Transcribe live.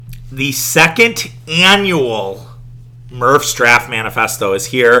The second annual Murph's Draft Manifesto is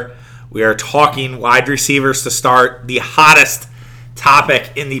here. We are talking wide receivers to start, the hottest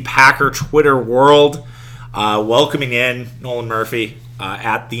topic in the Packer Twitter world. Welcoming in Nolan Murphy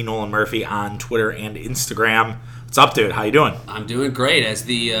at the Nolan Murphy on Twitter and Instagram. What's up, dude? How you doing? I'm doing great. As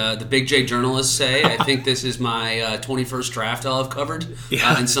the Big J journalists say, I think this is my 21st draft I'll have covered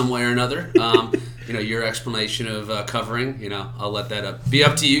in some way or another. Your explanation of covering, I'll let that be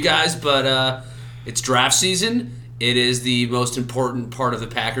up to you guys. But it's draft season. It is the most important part of the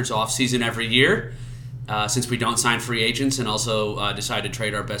Packers offseason every year, since we don't sign free agents and also decide to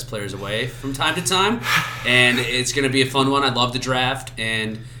trade our best players away from time to time. And it's going to be a fun one. I love the draft,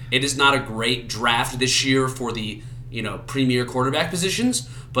 and it is not a great draft this year for the premier quarterback positions,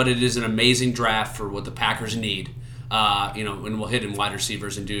 but it is an amazing draft for what the Packers need. And we'll hit in wide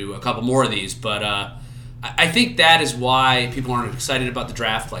receivers and do a couple more of these, but I think that is why people aren't excited about the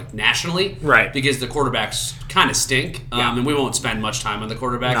draft, like nationally, right? Because the quarterbacks kind of stink, and we won't spend much time on the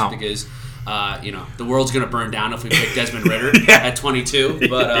quarterbacks because the world's going to burn down if we pick Desmond Ridder at 22.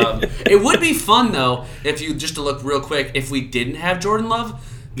 But it would be fun though if you just to look real quick if we didn't have Jordan Love.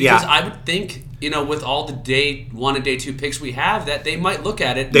 Because I would think, with all the day 1 and day 2 picks we have, that they might look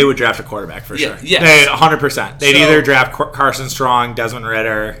at it. They would draft a quarterback for sure. Yes. 100%. They'd either draft Carson Strong, Desmond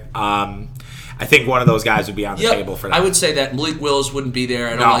Ritter. I think one of those guys would be on the table for that. I would say that Malik Willis wouldn't be there.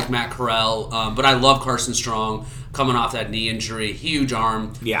 I don't like Matt Corral. But I love Carson Strong coming off that knee injury. Huge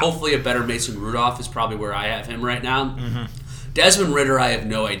arm. Yeah. Hopefully a better Mason Rudolph is probably where I have him right now. Mm-hmm. Desmond Ritter, I have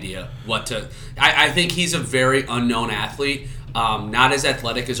no idea what to... I think he's a very unknown athlete. Not as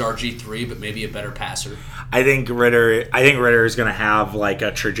athletic as RG3, but maybe a better passer. I think Ritter is going to have like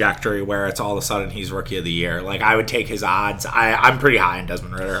a trajectory where it's all of a sudden he's rookie of the year. Like I would take his odds. I'm pretty high on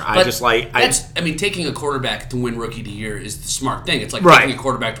Desmond Ritter. Taking a quarterback to win rookie of the year is the smart thing. It's like taking a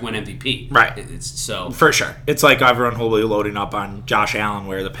quarterback to win MVP. Right. So for sure, it's like everyone will be loading up on Josh Allen,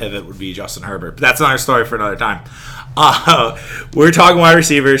 where the pivot would be Justin Herbert. But that's another story for another time. We're talking wide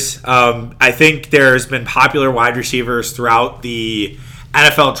receivers. I think there's been popular wide receivers throughout the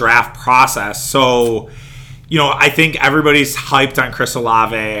NFL draft process. So, I think everybody's hyped on Chris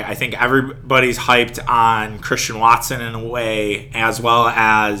Olave. I think everybody's hyped on Christian Watson in a way, as well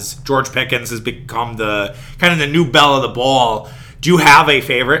as George Pickens has become the kind of the new belle of the ball. Do you have a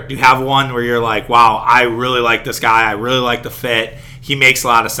favorite? Do you have one where you're like, wow, I really like this guy. I really like the fit. He makes a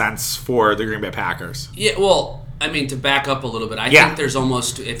lot of sense for the Green Bay Packers. Yeah, well, to back up a little bit, I think there's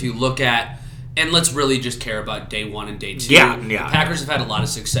almost, if you look at, and let's really just care about day 1 and day 2. Yeah. The Packers have had a lot of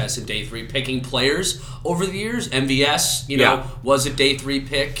success in day 3 picking players over the years. MVS, was a day 3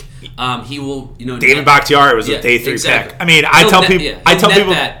 pick. He will, David Bakhtiari was a day 3 pick. I mean, I tell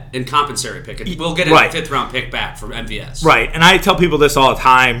people that in compensatory pick. We'll get a 5th round pick back from MVS. Right, and I tell people this all the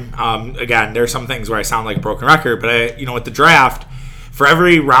time. Again, there's some things where I sound like a broken record, but with the draft, for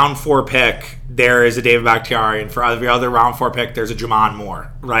every round 4 pick, there is a David Bakhtiari, and for every other round 4 pick, there's a Jamon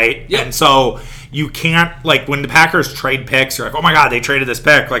Moore, right? Yep. And so you can't, when the Packers trade picks, you're like, oh my God, they traded this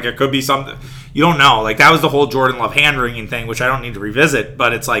pick. Like, it could be something. You don't know. Like, that was the whole Jordan Love hand-wringing thing, which I don't need to revisit,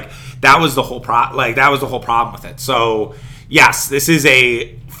 but it's like, that was the whole problem with it. So, yes, this is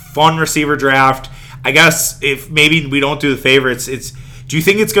a fun receiver draft. I guess if maybe we don't do the favorites, do you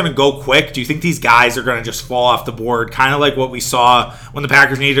think it's going to go quick? Do you think these guys are going to just fall off the board? Kind of like what we saw when the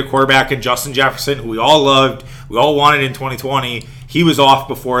Packers needed a quarterback in Justin Jefferson, who we all loved, we all wanted in 2020. He was off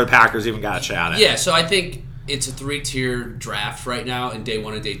before the Packers even got a shot at it. Yeah, so I think it's a 3-tier draft right now in day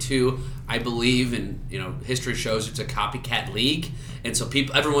 1 and day 2. I believe, and history shows it's a copycat league, and so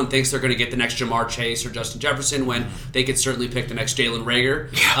everyone thinks they're going to get the next Jamar Chase or Justin Jefferson when they could certainly pick the next Jalen Reagor,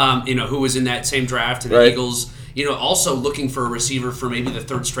 who was in that same draft, and the Eagles. Also looking for a receiver for maybe the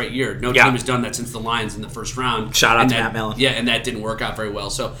 3rd straight year. No team has done that since the Lions in the 1st round. Shout out to Matt Millen. Yeah, and that didn't work out very well.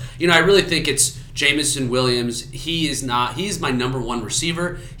 So, I really think it's Jameson Williams. He's my number 1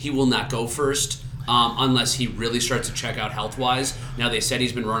 receiver. He will not go first unless he really starts to check out health-wise. Now, they said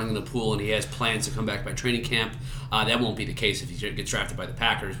he's been running in the pool and he has plans to come back by training camp. That won't be the case if he gets drafted by the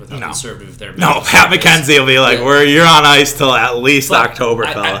Packers with how conservative they're. No, Pat McKenzie will be like, you're on ice till at least October,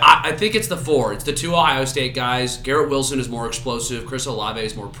 fella. I think it's the 4. It's the 2 Ohio State guys. Garrett Wilson is more explosive. Chris Olave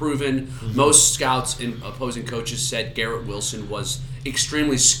is more proven. Mm-hmm. Most scouts and opposing coaches said Garrett Wilson was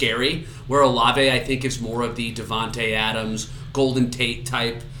extremely scary, where Olave, I think, is more of the Devontae Adams, Golden Tate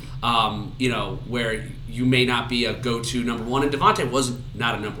type, where you may not be a go-to number 1. And Devontae wasn't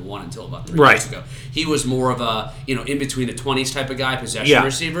not a number one until about 3 years ago. He was more of a, in between the 20s type of guy, possession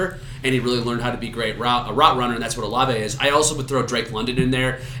receiver, and he really learned how to be a route runner, and that's what Olave is. I also would throw Drake London in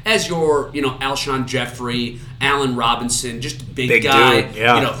there as your, Alshon Jeffrey, Allen Robinson, just a big guy. Dude,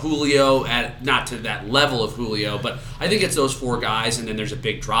 yeah. Julio, not to that level of Julio, but I think it's those 4 guys, and then there's a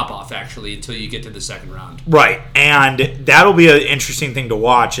big drop-off, actually, until you get to the second round. Right, and that'll be an interesting thing to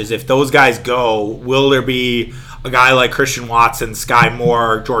watch, is if those guys go, will there be a guy like Christian Watson, Sky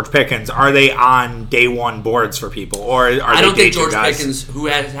Moore, George Pickens? Are they on day one boards for people, or are I they don't think George guys? Pickens, who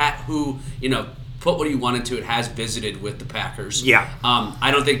put what you want into it, has visited with the Packers. Yeah. I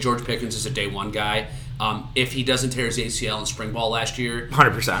don't think George Pickens is a day one guy. If he doesn't tear his ACL in spring ball last year,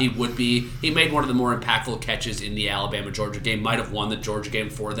 100%, he would be. He made one of the more impactful catches in the Alabama-Georgia game. Might have won the Georgia game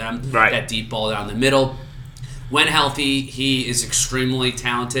for them. Right. That deep ball down the middle. When healthy, he is extremely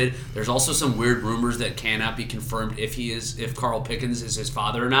talented. There's also some weird rumors that cannot be confirmed if Carl Pickens is his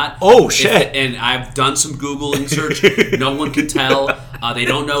father or not. Oh, shit. And I've done some Googling search. No one can tell. They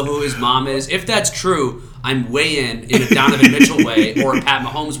don't know who his mom is. If that's true, I'm way in a Donovan Mitchell way or a Pat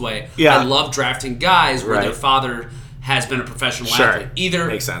Mahomes way. Yeah. I love drafting guys where their father has been a professional athlete. Either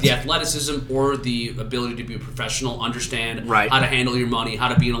the athleticism or the ability to be a professional, understand how to handle your money, how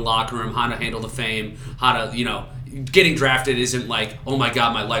to be in a locker room, how to handle the fame, how to, getting drafted isn't like, oh my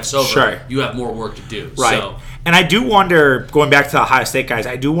God, my life's over. Sure. You have more work to do. Right. So, and I do wonder, going back to the Ohio State guys,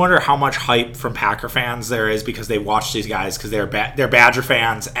 I do wonder how much hype from Packer fans there is because they watch these guys because they're Badger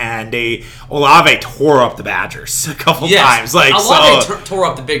fans, and Olave tore up the Badgers a couple times. Olave tore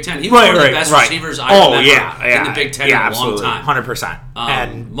up the Big Ten. He was one of the best receivers I remember in the Big Ten in a long time. 100%.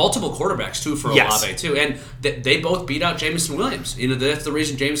 And multiple quarterbacks too for Olave too, and they both beat out Jameson Williams. That's the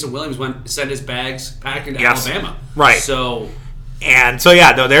reason Jameson Williams sent his bags packing to Alabama. Right. So there's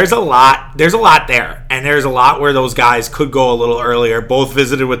a lot there, and there's a lot where those guys could go a little earlier. Both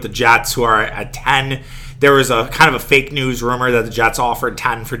visited with the Jets, who are at 10. There was a kind of a fake news rumor that the Jets offered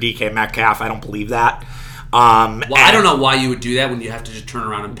 10 for DK Metcalf. I don't believe that. I don't know why you would do that when you have to just turn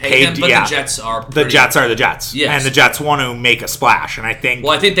around and pay them, but the Jets are the Jets are the Jets, yes. And the Jets want to make a splash, and I think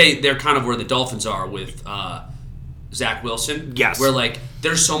they're kind of where the Dolphins are with Zach Wilson. Yes. Where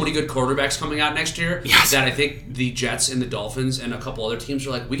there's so many good quarterbacks coming out next year that I think the Jets and the Dolphins and a couple other teams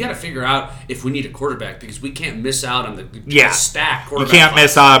are like, we got to figure out if we need a quarterback because we can't miss out on the stack quarterback. You can't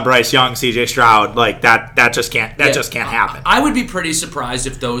miss out on Bryce Young, CJ Stroud. That just can't happen. I would be pretty surprised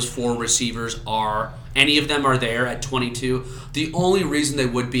if those 4 receivers any of them are there at 22. The only reason they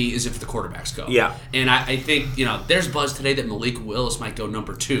would be is if the quarterbacks go. Yeah. And I think, there's buzz today that Malik Willis might go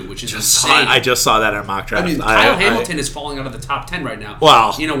number 2, which is insane. I just saw that in a mock draft. I mean, Kyle Hamilton is falling out of the top 10 right now.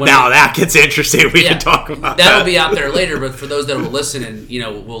 Well, now that gets interesting. We can talk about that. That'll be out there later, but for those that will listen and,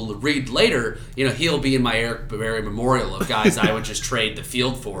 will read later, he'll be in my Eric Berry memorial of guys I would just trade the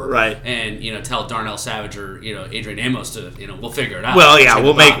field for. Right. And, tell Darnell Savage or, Adrian Amos to, we'll figure it out. Well, yeah,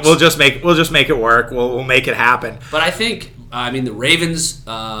 we'll just make it work. We'll make it happen. But I think, the Ravens,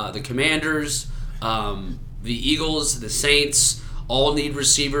 the Commanders, the Eagles, the Saints all need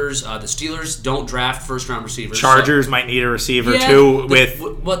receivers. The Steelers don't draft first-round receivers. Chargers might need a receiver too.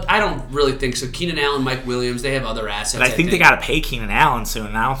 But I don't really think so. Keenan Allen, Mike Williams, they have other assets. But I think they got to pay Keenan Allen soon,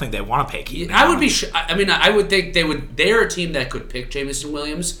 and I don't think they want to pay Keenan Allen. I would think they would. They're a team that could pick Jameson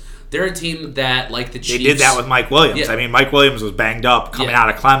Williams. They're a team that, like the Chiefs... They did that with Mike Williams. Yeah. I mean, Mike Williams was banged up coming out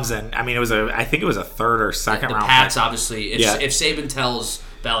of Clemson. I mean, I think it was a third or second round. The Pats, obviously. If Saban tells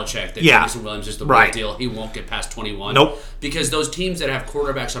Belichick that Jameson Williams is the real deal, he won't get past 21. Nope. Because those teams that have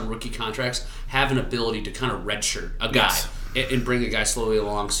quarterbacks on rookie contracts have an ability to kind of redshirt a guy and bring a guy slowly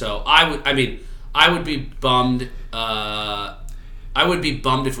along. So I would be bummed. I would be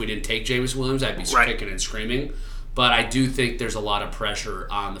bummed if we didn't take Jameson Williams. I'd be kicking and screaming. But I do think there's a lot of pressure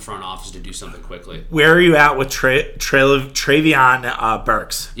on the front office to do something quickly. Where are you at with Travion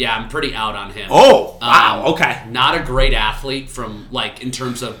Burks? Yeah, I'm pretty out on him. Oh, wow, okay. Not a great athlete in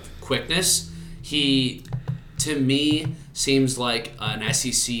terms of quickness. He, to me, seems like an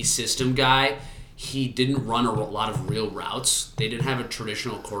SEC system guy. He didn't run a lot of real routes. They didn't have a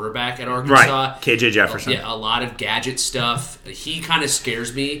traditional quarterback at Arkansas. Right, KJ Jefferson. Yeah, a lot of gadget stuff. He kind of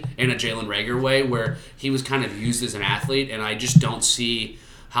scares me in a Jalen Reagor way where he was kind of used as an athlete, and I just don't see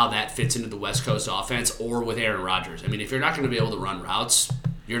how that fits into the West Coast offense or with Aaron Rodgers. I mean, if you're not going to be able to run routes,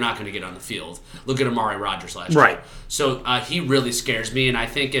 you're not going to get on the field. Look at Amari Rodgers last year. So he really scares me, and I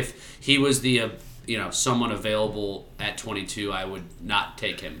think if he was the... someone available at 22, I would not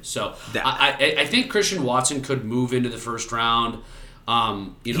take him. So I think Christian Watson could move into the first round.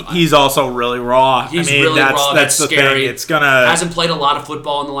 He's also really raw. He's really raw. That's the scary. Thing. It's gonna hasn't played a lot of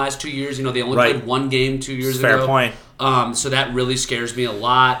football in the last 2 years. They only played one game 2 years ago. Fair point. So that really scares me a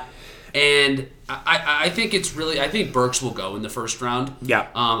lot. And I think I think Burks will go in the first round. Yeah.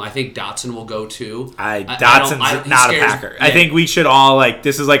 I think Dotson will go too. Dotson's not a Packer. Yeah. I think we should all,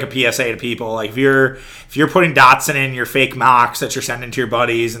 this is like a PSA to people. Like, if you're putting Dotson in your fake mocks that you're sending to your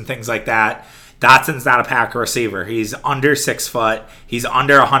buddies and things like that, Dotson's not a Packer receiver. He's under 6 foot. He's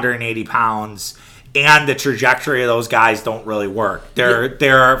under 180 pounds. And the trajectory of those guys don't really work.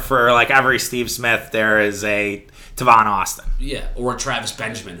 There for every Steve Smith, there is a Tavon Austin. Yeah, or Travis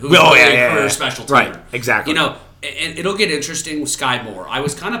Benjamin, who's a career special teamer. Right, exactly. And it'll get interesting with Sky Moore. I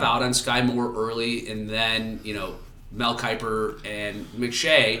was kind of out on Sky Moore early, and then, Mel Kiper and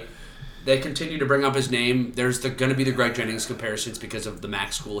McShay, they continue to bring up his name. There's going to be the Greg Jennings comparisons because of the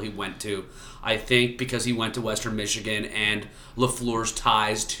MAC school he went to. I think because he went to Western Michigan and LaFleur's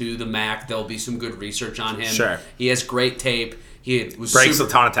ties to the MAC, there'll be some good research on him. Sure. He has great tape. He breaks a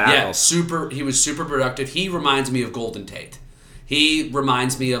ton of tackles. Yeah, he was super productive. He reminds me of Golden Tate. He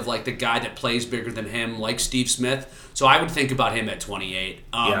reminds me of the guy that plays bigger than him, like Steve Smith. So I would think about him at 28.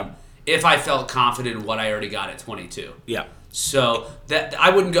 If I felt confident in what I already got at 22. Yeah. So that I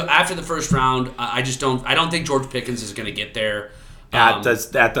wouldn't go after the first round. I don't think George Pickens is going to get there. At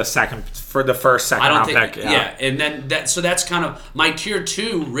the second round pick. Yeah, and then that's kind of my tier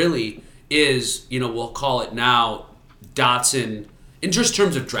 2. Really is we'll call it now Dotson in just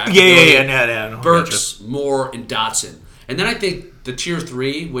terms of draft. Yeah. Burks, Moore, and Dotson, and then I think the tier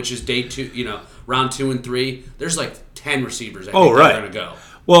 3, which is day 2, round 2 and 3. There's 10 receivers. I think they're going to go.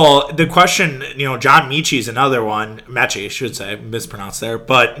 Well, the question, John Mechie's another one. Mechie, I should say, mispronounced there.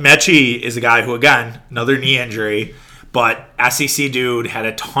 But Mechie is a guy who, again, another knee injury, but SEC dude, had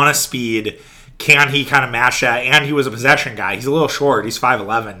a ton of speed. Can he kind of match that? And he was a possession guy. He's a little short. He's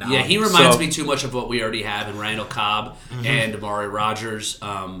 5'11" now. Yeah, he reminds me too much of what we already have in Randall Cobb and Amari Rodgers.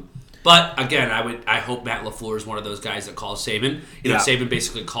 But again, I hope Matt LaFleur is one of those guys that calls Saban. Saban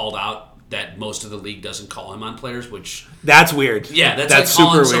basically called out that most of the league doesn't call him on players, which... That's weird. Yeah, that's like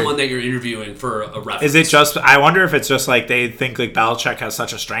calling someone that you're interviewing for a reference. Is it just... I wonder if it's just they think Belichick has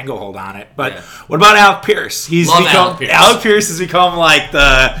such a stranglehold on it. But what about Alec Pierce? Alec Pierce has become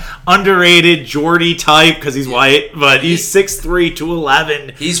the underrated Jordy type because he's white, but he's 6'3",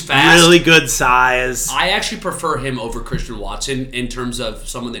 211. He's fast. Really good size. I actually prefer him over Christian Watson in terms of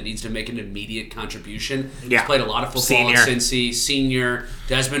someone that needs to make an immediate contribution. Yeah. He's played a lot of football at Cincy. Senior.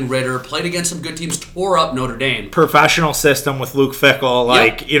 Desmond Ridder. Played against some good teams. Tore up Notre Dame. Professional system with Luke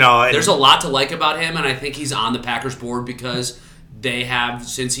Fickell. There's a lot to like about him, and I think he's on the Packers board because they have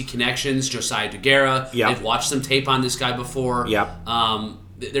Cincy connections. Josiah DeGuara. Yep. They've watched some tape on this guy before. Yep.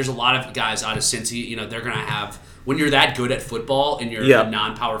 There's a lot of guys out of Cincy. They're going to have... When you're that good at football and you're a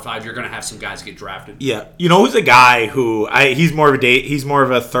non-Power 5, you're going to have some guys get drafted. Yeah. Who's a guy who... he's more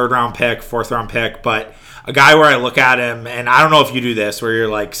of a third-round pick, fourth-round pick, but... A guy where I look at him, and I don't know if you do this, where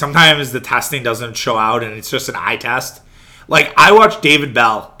you're sometimes the testing doesn't show out and it's just an eye test. I watched David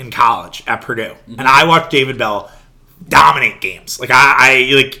Bell in college at Purdue, and I watched David Bell dominate games.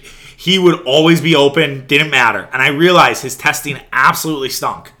 He would always be open, didn't matter. And I realized his testing absolutely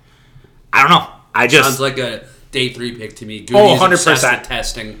stunk. I don't know. Sounds like a day 3 pick to me. Goody's 100%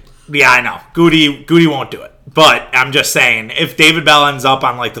 testing. Yeah, I know. Goody won't do it. But I'm just saying, if David Bell ends up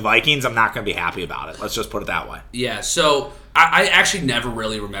on the Vikings, I'm not going to be happy about it. Let's just put it that way. Yeah, so I actually never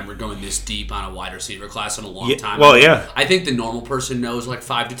really remember going this deep on a wide receiver class in a long time. Well, yeah. I think the normal person knows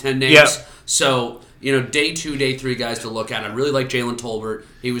 5 to 10 names. Yep. So, day 2, day 3 guys to look at. I really like Jalen Tolbert.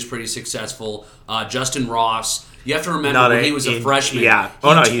 He was pretty successful. Justin Ross. You have to remember when he was a freshman. Yeah.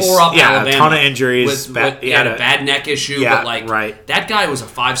 He tore up Alabama. A ton of injuries. He had a bad neck issue. Yeah, but right. That guy was a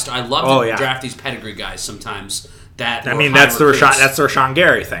 5-star. I love to draft these pedigree guys sometimes. That's the Rashawn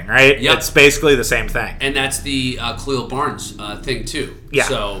Gary thing, right? Yep. It's basically the same thing. And that's the Khalil Barnes thing too. Yeah.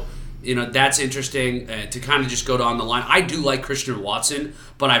 So, that's interesting to kind of just go down the line. I do like Christian Watson,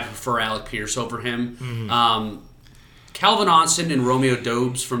 but I prefer Alec Pierce over him. Mm-hmm. Calvin Austin and Romeo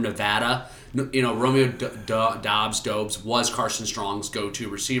Doubs from Nevada. Romeo Doubs was Carson Strong's go-to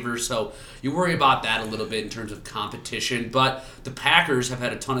receiver, so you worry about that a little bit in terms of competition. But the Packers have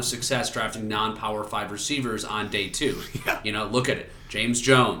had a ton of success drafting non-Power 5 receivers on day 2. Yeah. Look at it. James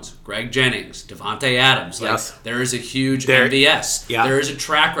Jones, Greg Jennings, Devontae Adams. There is a huge MVS. Yeah. There is a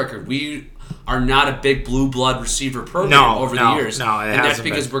track record. We are not a big blue blood receiver program over the years. And that's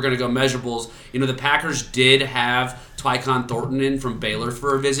because we're going to go measurables. The Packers did have Tyquan Thornton in from Baylor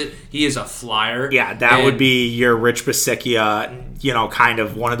for a visit. He is a flyer. Yeah, that would be your Rich Bisickia, kind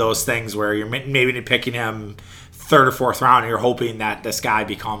of one of those things where you're maybe picking him 3rd or 4th round and you're hoping that this guy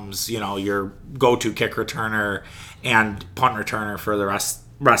becomes, your go-to kick returner and punt returner for the rest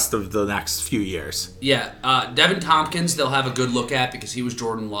rest of the next few years. Yeah, Devin Tompkins, they'll have a good look at because he was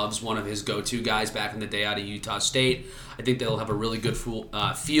Jordan Love's one of his go-to guys back in the day out of Utah State. I think they'll have a really good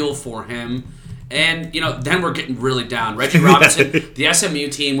feel for him. And, then we're getting really down. Reggie Robinson, the SMU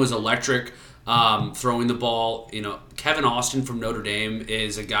team was electric throwing the ball. Kevin Austin from Notre Dame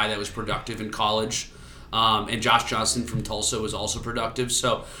is a guy that was productive in college. And Josh Johnson from Tulsa was also productive.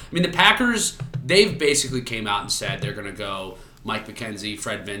 So, the Packers, they've basically came out and said they're going to go Mike McKenzie,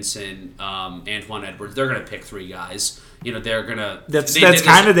 Fred Vinson, Antoine Edwards. They're going to pick 3 guys. They're going to... That's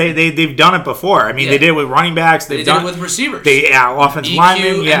kind of... They've done it before. They did it with running backs. They did it with receivers. Offensive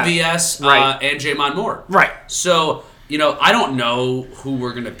linemen. Yeah. MVS, right. And Jamon Moore. Right. So, I don't know who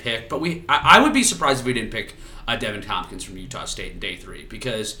we're going to pick, but I would be surprised if we didn't pick Devin Tompkins from Utah State in day 3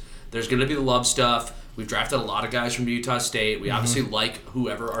 because there's going to be the love stuff. We've drafted a lot of guys from Utah State. We obviously like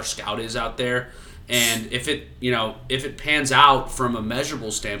whoever our scout is out there. And if it pans out from a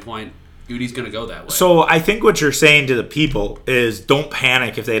measurable standpoint, Udy's going to go that way. So I think what you're saying to the people is don't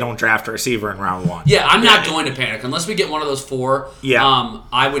panic if they don't draft a receiver in round 1. Yeah, I'm not going to panic unless we get one of those 4. Yeah.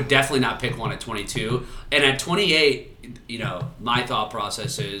 I would definitely not pick one at 22. And at 28, my thought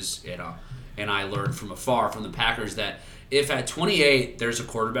process is, and I learned from afar from the Packers that if at 28 there's a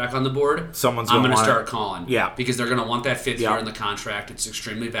quarterback on the board, I'm going to start calling. Yeah. Because they're going to want that 5th year in the contract. It's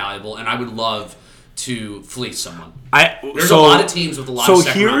extremely valuable, and I would love to fleece someone. There's a lot of teams with a lot of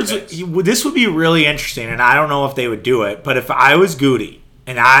second-round picks. This would be really interesting, and I don't know if they would do it, but if I was Goody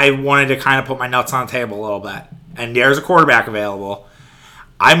and I wanted to kind of put my nuts on the table a little bit, and there's a quarterback available,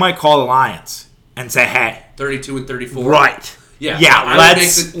 I might call the Lions and say, hey. 32 and 34. Right. Yeah.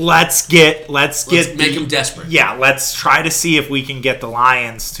 Let's make them desperate. Yeah, let's try to see if we can get the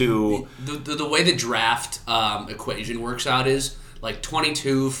Lions to... The way the draft equation works out is like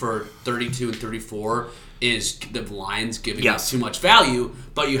 22 for 32 and 34 is the Lions giving us too much value,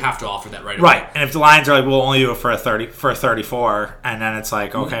 but you have to offer that right away. Right, and if the Lions are like, we'll only do it for a 34, and then it's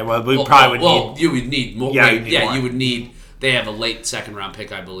like, okay, well, probably would need... you would need more. Yeah, you would need... They have a late second-round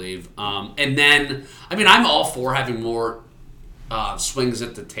pick, I believe. And then, I'm all for having more swings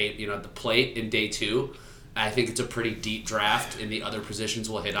at the the plate in day 2. I think it's a pretty deep draft, and the other positions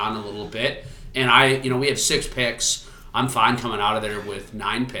we'll hit on a little bit. And we have 6 picks. I'm fine coming out of there with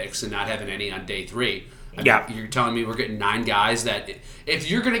 9 picks and not having any on day 3. You're telling me we're getting 9 guys that if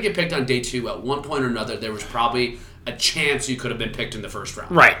you're going to get picked on day 2 at one point or another, there was probably a chance you could have been picked in the first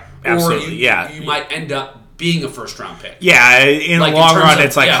round. Right. Absolutely. Or you might end up being a first round pick. Yeah, in the long run,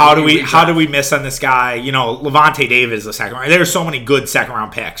 it's like how do we miss on this guy? Levante David is the second round. There's so many good second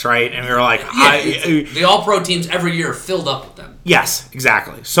round picks, right? And we were like, the All Pro teams every year are filled up with them. Yes,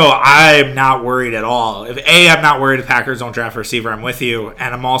 exactly. So I'm not worried at all. I'm not worried if Packers don't draft a receiver. I'm with you,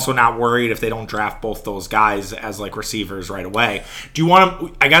 and I'm also not worried if they don't draft both those guys as like receivers right away. Do you want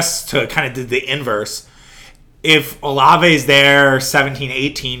to? I guess to kind of do the inverse. If Olave's there 17,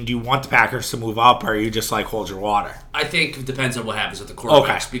 18, do you want the Packers to move up, or are you just like hold your water? I think it depends on what happens with the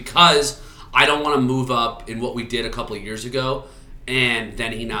quarterbacks because I don't want to move up in what we did a couple of years ago and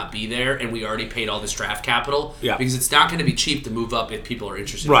then he not be there and we already paid all this draft capital because it's not going to be cheap to move up if people are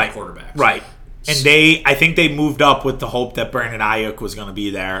interested in quarterbacks. Right. And I think they moved up with the hope that Brandon Ayuk was going to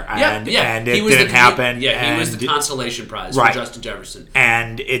to there, and it didn't happen. He was the consolation prize for Justin Jefferson,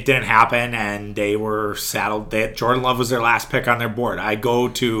 and it didn't happen. And they were saddled. Jordan Love was their last pick on their board. I go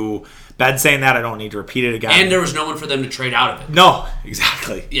to bed saying that. I don't need to repeat it again. And there was no one for them to trade out of it. No,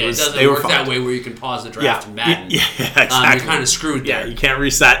 exactly. Yeah, it doesn't work that way where you can pause the draft in Madden. Yeah, exactly. You're kind of screwed there. Yeah, you can't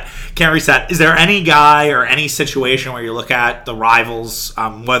reset. Is there any guy or any situation where you look at the rivals,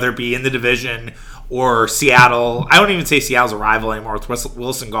 whether it be in the division or Seattle? I don't even say Seattle's a rival anymore with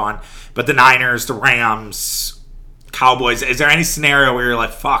Wilson gone, but the Niners, the Rams, Cowboys. Is there any scenario where you're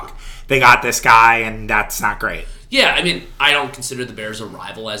like, fuck, they got this guy and that's not great? Yeah, I don't consider the Bears a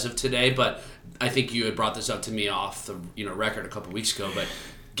rival as of today, but I think you had brought this up to me off the record a couple weeks ago, but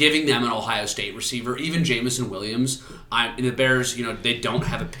giving them an Ohio State receiver, even Jameson Williams, the Bears, they don't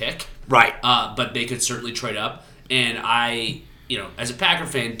have a pick. Right. But they could certainly trade up. And I, as a Packer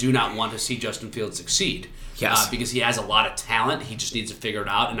fan, do not want to see Justin Fields succeed. Yes. Because he has a lot of talent. He just needs to figure it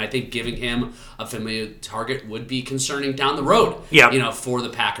out. And I think giving him a familiar target would be concerning down the road, for the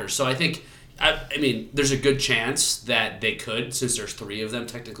Packers. So I think, there's a good chance that they could, since there's 3 of them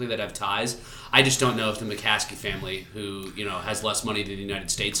technically that have ties. I just don't know if the McCaskey family, who has less money than the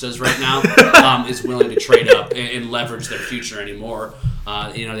United States does right now, is willing to trade up and leverage their future anymore.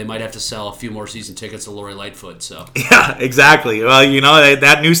 They might have to sell a few more season tickets to Lori Lightfoot. So yeah, exactly. Well,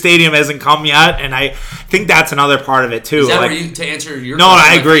 that new stadium hasn't come yet, and I think that's another part of it too. Is that to answer your no?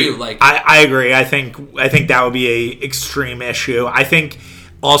 question? I agree. I agree. I think that would be a extreme issue. I think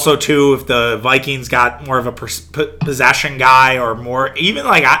Also, too, if the Vikings got more of a possession guy or more, even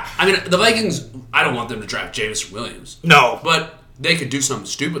like I mean, the Vikings, I don't want them to draft Jameson Williams. No. But they could do something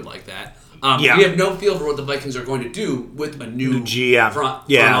stupid like that. We have no feel for what the Vikings are going to do with a new GM. front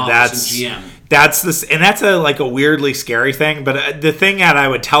that's and GM. That's a weirdly scary thing. But the thing that I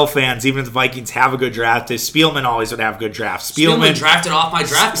would tell fans, even if the Vikings have a good draft, is Spielman always would have good drafts. Spielman drafted off my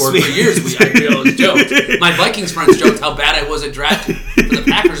draft board for years. We always joked. My Vikings friends joked how bad I was at drafting for the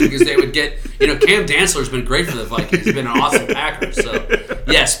Packers because they would get, Cam Dantzler's been great for the Vikings. He's been an awesome Packer. So,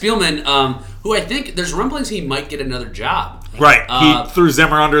 yeah, Spielman, who I think there's rumblings he might get another job. Right. He threw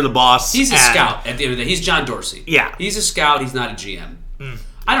Zimmer under the bus. He's a scout at the end of the day. He's John Dorsey. Yeah. He's a scout. He's not a GM.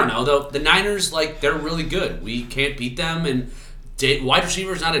 I don't know, though. The Niners, they're really good. We can't beat them, and wide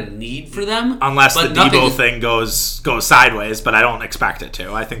receiver is not a need for them. Unless the Debo thing goes sideways, but I don't expect it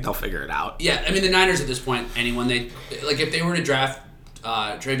to. I think they'll figure it out. Yeah, I mean, the Niners at this point, if they were to draft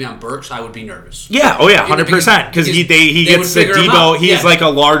Travion Burks, I would be nervous. Yeah, 100%. Because he gets the Debo. He's like a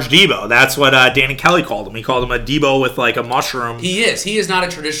large Debo. That's what Danny Kelly called him. He called him a Debo with like a mushroom. He is. He is not a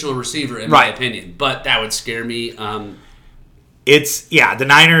traditional receiver in my opinion. But that would scare me. The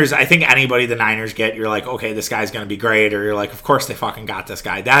Niners. I think anybody the Niners get, you're like, okay, this guy's going to be great, or you're like, of course they fucking got this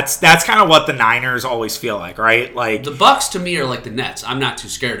guy. That's kind of what the Niners always feel like, right? Like the Bucks to me are like the Nets. I'm not too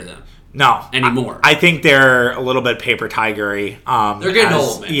scared of them. No. Anymore. I think they're a little bit paper tigery. They're getting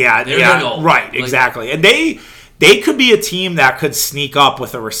old, man. Yeah, they're getting old. Right, exactly. And they could be a team that could sneak up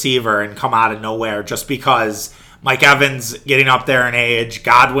with a receiver and come out of nowhere just because Mike Evans getting up there in age,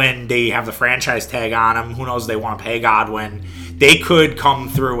 Godwin, they have the franchise tag on him. Who knows, they want to pay Godwin. They could come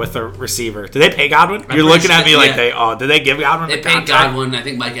through with a receiver. Did they pay Godwin? You're looking at me like did they give Godwin a contract? They paid Godwin. I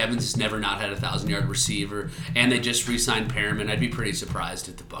think Mike Evans has never not had a 1,000-yard receiver, and they just re-signed Perriman. I'd be pretty surprised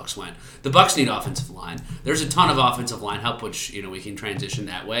if the Bucs went. The Bucs need offensive line. There's a ton of offensive line help, which we can transition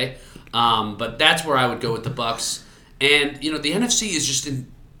that way. But that's where I would go with the Bucs. And the NFC is just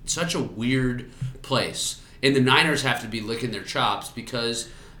in such a weird place, and the Niners have to be licking their chops because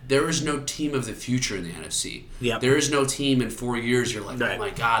there is no team of the future in the NFC. Yep. There is no team in 4 years you're like, oh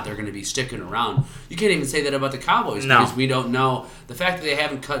my God, they're going to be sticking around. You can't even say that about the Cowboys because we don't know. The fact that they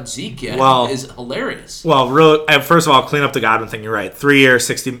haven't cut Zeke yet is hilarious. Well, first of all, clean up the Godwin thing. You're right. 3 year,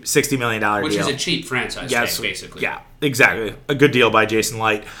 $60 million deal. Which is a cheap franchise tag, basically. Yeah, exactly. A good deal by Jason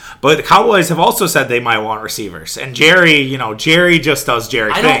Light. But the Cowboys have also said they might want receivers. And Jerry just does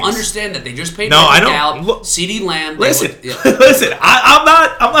Jerry things. I don't understand that. They just paid Gallup, CeeDee Lamb. Listen,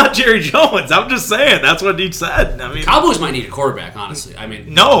 I'm not Jerry Jones. I'm just saying. That's what he said. I mean, Cowboys might need a quarterback, honestly. I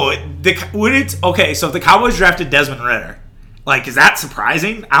mean, no. So if the Cowboys drafted Desmond Ridder, is that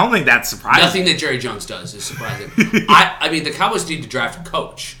surprising? I don't think that's surprising. Nothing that Jerry Jones does is surprising. I mean, the Cowboys need to draft a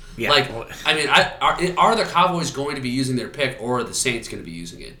coach. Yeah. Are the Cowboys going to be using their pick, or are the Saints going to be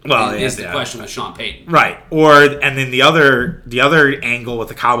using it? Well, is the question with Sean Payton, right? And then the other angle with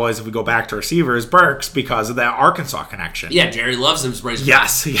the Cowboys, if we go back to receivers, Burks, because of that Arkansas connection. Yeah, Jerry loves them.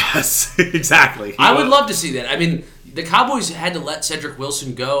 Yes, exactly. I would love to see that. I mean, the Cowboys had to let Cedric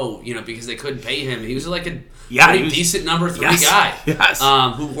Wilson go, because they couldn't pay him. He was like a decent number 3 guy. Yes.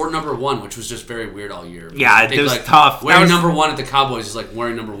 Who wore number 1, which was just very weird all year. Yeah, it was tough. Wearing number 1 at the Cowboys is like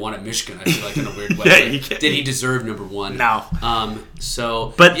wearing number 1 at Michigan, I feel like, in a weird way. Did he deserve number 1? No.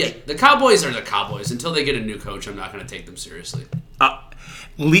 The Cowboys are the Cowboys. Until they get a new coach, I'm not going to take them seriously.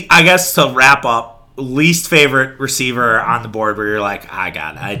 I guess to wrap up, least favorite receiver on the board where you're like,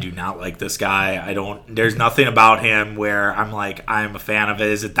 I do not like this guy. There's nothing about him where I'm like, I'm a fan of it.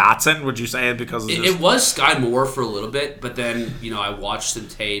 Is it Dotson? Would you say it because of it was Sky Moore for a little bit, but then, I watched some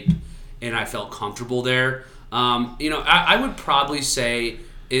tape and I felt comfortable there. I would probably say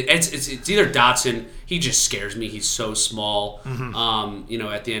it's either Dotson. He just scares me. He's so small. Mm-hmm.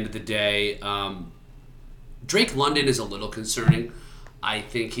 At the end of the day, Drake London is a little concerning. I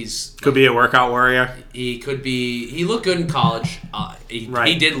think could be a workout warrior. He could be. He looked good in college. He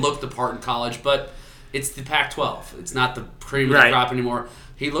did look the part in college, but it's the Pac-12. It's not the cream of the crop anymore.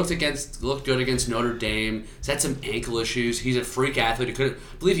 He looked good against Notre Dame. He's had some ankle issues. He's a freak athlete. I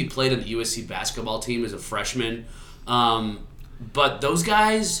believe he played on the USC basketball team as a freshman. But those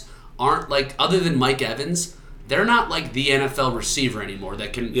guys aren't other than Mike Evans, they're not like the NFL receiver anymore.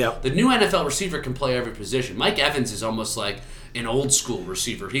 That can the new NFL receiver can play every position. Mike Evans is almost like an old school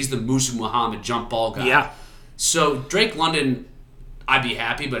receiver. He's the Musa Muhammad jump ball guy. Yeah. So Drake London, I'd be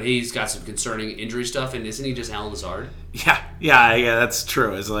happy, but he's got some concerning injury stuff, and isn't he just Alan Lazard? Yeah, that's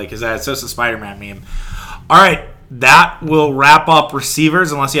true. It's just a Spider-Man meme. All right, that will wrap up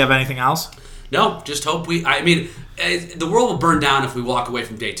receivers, unless you have anything else. No, just hope the world will burn down if we walk away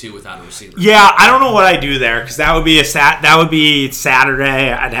from day 2 without a receiver. Yeah, I don't know what I do there because that would be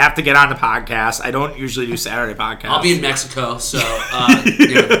Saturday. I'd have to get on the podcast. I don't usually do Saturday podcasts. I'll be in Mexico, so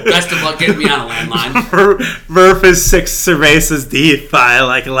best of luck getting me on a landline. Murph is 6 cervezas deep by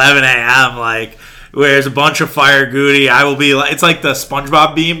like 11 a.m. Like, where there's a bunch of fire Goody. I will be like, it's like the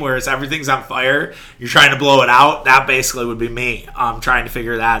SpongeBob beam where everything's on fire. You're trying to blow it out. That basically would be me. Trying to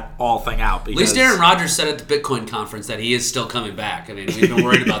figure that all thing out. At least Aaron Rodgers said at the Bitcoin conference that he is still coming back. I mean, we've been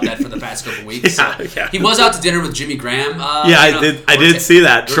worried about that for the past couple weeks. He was out to dinner with Jimmy Graham. I did see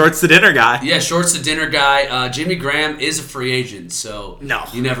that. Shorts the dinner guy. Yeah, Shorts the dinner guy. Jimmy Graham is a free agent, so no,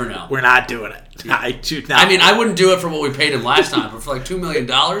 you never know. We're not doing it. I mean, I wouldn't do it for what we paid him last time, but for like $2 million,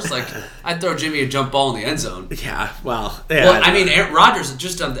 like I'd throw Jimmy a jump ball in the end zone. Yeah, I mean, Aaron Rodgers,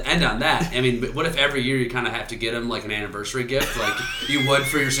 just on the end on that. I mean, what if every year you kind of have to get him like an anniversary gift, like you would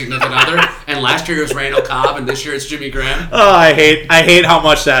for your significant other? And last year it was Randall Cobb, and this year it's Jimmy Graham. Oh, I hate how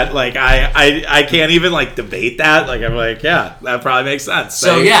much that like I can't even like debate that. Like I'm like, yeah, that probably makes sense.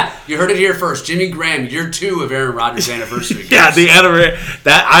 So yeah, you heard it here first. Jimmy Graham, year 2 of Aaron Rodgers' anniversary. Yeah, the anniversary.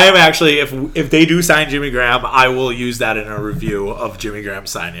 That I am actually if they do sign Jimmy Graham, I will use that in a review of Jimmy Graham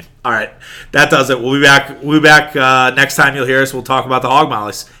signing. All right, that does it. We'll be back next time you'll hear us. We'll talk about the hog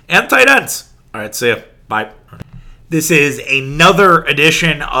mollies and tight ends. All right, see ya. Bye. This is another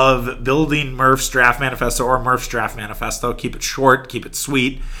edition of Building Murph's Draft Manifesto or Murph's Draft Manifesto. Keep it short, keep it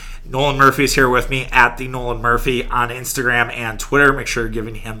sweet. Nolan Murphy is here with me at the Nolan Murphy on Instagram and Twitter. Make sure you're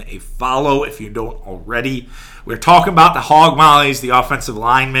giving him a follow if you don't already. We're talking about the hog mollies, the offensive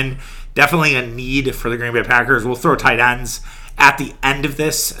linemen. Definitely a need for the Green Bay Packers. We'll throw tight ends at the end of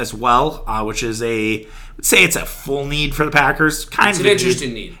this as well, which is it's a full need for the Packers. It's an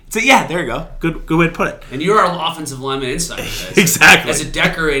interesting need. Yeah, there you go. Good way to put it. And you're our offensive lineman insider. Exactly. As a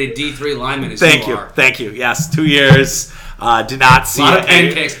decorated D3 lineman as Thank you are. Thank you. Yes, 2 years. Did not see a lot of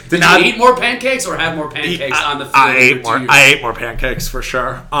pancakes. Did you eat more pancakes or have more pancakes on the field? I ate more pancakes for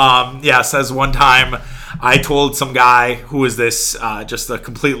sure. Says one time I told some guy who was this just a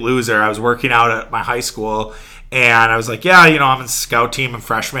complete loser. I was working out at my high school and I was like, yeah, I'm in the scout team and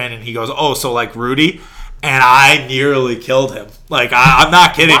freshman. And he goes, oh, so like Rudy? And I nearly killed him. Like, I'm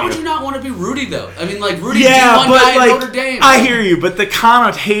not kidding you. Why would you not want to be Rudy, though? I mean, like, Rudy did one guy at Notre Dame. I hear you, but the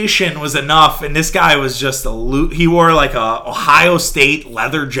connotation was enough. And this guy was just he wore, like, a Ohio State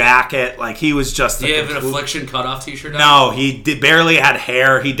leather jacket. Like, he was just Do you have an Affliction cutoff t-shirt on? No, he barely had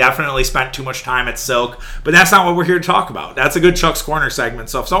hair. He definitely spent too much time at Silk. But that's not what we're here to talk about. That's a good Chuck's Corner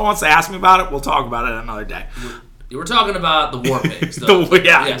segment. So if someone wants to ask me about it, we'll talk about it another day. We're talking about the war pigs.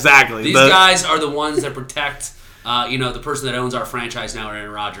 Exactly. These guys are the ones that protect, the person that owns our franchise now,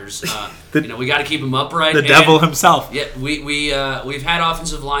 Aaron Rodgers. We got to keep him upright. The devil himself. Yeah, we've had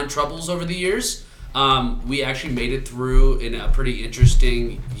offensive line troubles over the years. We actually made it through in a pretty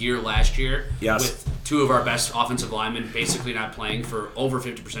interesting year last year. Yes. With 2 of our best offensive linemen basically not playing for over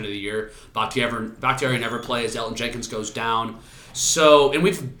 50% of the year. Bakhtiari never plays. Elton Jenkins goes down. So, and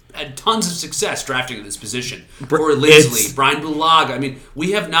we've had tons of success drafting in this position. Corey Linsley, Brian Bulaga. I mean,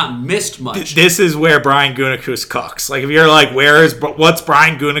 we have not missed much. This is where Brian Gutekunst cooks. Like, if you're like, what's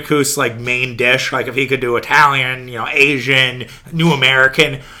Brian Gutekunst's like main dish? Like, if he could do Italian, Asian, New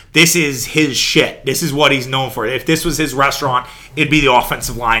American, this is his shit. This is what he's known for. If this was his restaurant, it'd be the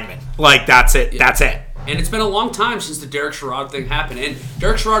offensive lineman. Like, that's it. Yeah. That's it. And it's been a long time since the Derek Sherrod thing happened. And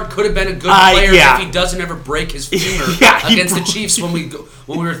Derek Sherrod could have been a good player if he doesn't ever break his femur against the Chiefs when we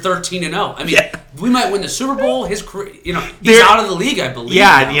were 13-0. I mean, we might win the Super Bowl. His career, he's out of the league, I believe.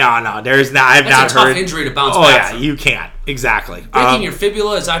 No, there's not. I've not heard. That's a tough injury to bounce back from. You can't. Exactly. Breaking your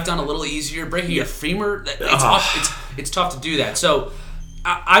fibula, as I've done, a little easier. Breaking your femur, it's tough to do that. So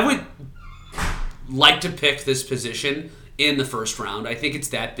I would like to pick this position in the first round. I think it's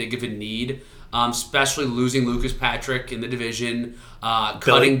that big of a need. Especially losing Lucas Patrick in the division,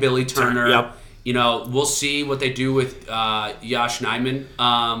 cutting Billy Turner. Yep. We'll see what they do with Yosh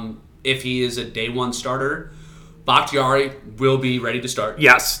Nijman if he is a day one starter. Bakhtiari will be ready to start.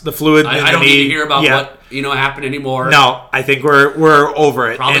 Yes, the fluid. I don't need to hear about what happened anymore. No, I think we're over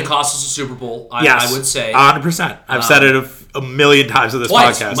it. Probably cost us a Super Bowl. I would say 100%. I've said it a million times in this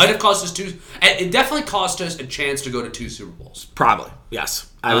podcast. Might have cost us 2. It definitely cost us a chance to go to 2 Super Bowls. Probably, yes.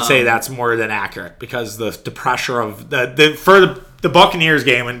 I would say that's more than accurate because the pressure of the Buccaneers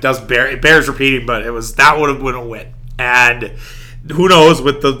game, and it bears repeating, but that would have been a win. And who knows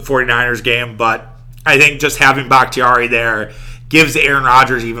with the 49ers game, but I think just having Bakhtiari there gives Aaron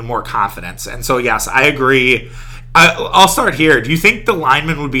Rodgers even more confidence. And so, yes, I agree. I'll start here. Do you think the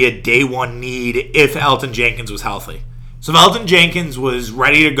lineman would be a day one need if Elton Jenkins was healthy? So if Elton Jenkins was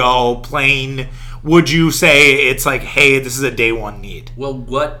ready to go, playing, would you say it's like, hey, this is a day one need? Well,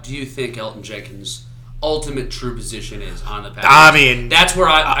 what do you think Elton Jenkins' ultimate true position is on the Packers? I mean, that's where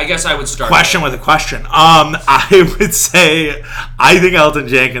I guess I would start. Question with a question. I would say I think Elton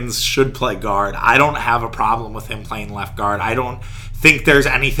Jenkins should play guard. I don't have a problem with him playing left guard. I don't think there's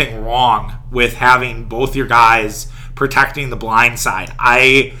anything wrong with having both your guys protecting the blind side.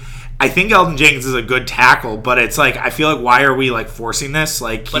 I think Elton Jenkins is a good tackle, but it's like, I feel like, why are we like forcing this?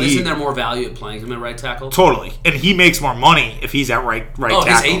 Like, but isn't there more value at playing him at right tackle? Totally, and he makes more money if he's at right tackle.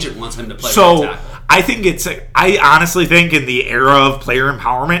 His agent wants him to play right tackle. I think I honestly think in the era of player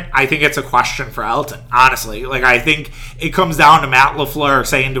empowerment, I think it's a question for Elton. Honestly, like, I think it comes down to Matt LaFleur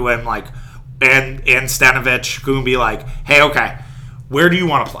saying to him, like, and Stanovich, who can be like, hey, okay, where do you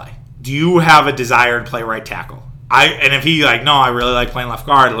want to play? Do you have a desire to play right tackle? And if he like, no, I really like playing left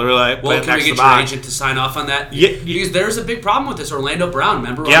guard. I really like playing next to the box. Can we get your agent to sign off on that? Yeah, because there's a big problem with this. Orlando Brown,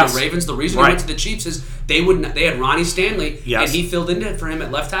 remember, on the Ravens, the reason he went to the Chiefs is they had Ronnie Stanley, and he filled in for him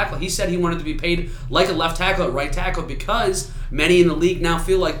at left tackle. He said he wanted to be paid like a left tackle at right tackle because many in the league now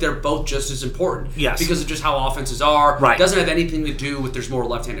feel like they're both just as important. Yes. Because of just how offenses are. Right. It doesn't have anything to do with there's more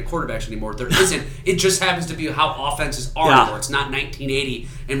left-handed quarterbacks anymore. There isn't. It just happens to be how offenses are anymore. It's not 1980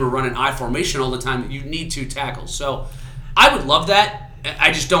 and we're running I formation all the time. You need two tackles. So I would love that.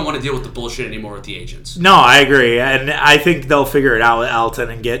 I just don't want to deal with the bullshit anymore with the agents. No, I agree. And I think they'll figure it out with Elton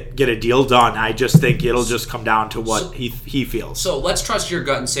and get a deal done. I just think it'll just come down to what he feels. So let's trust your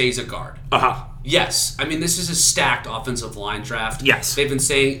gut and say he's a guard. Uh-huh. Yes. I mean, this is a stacked offensive line draft. Yes. They've been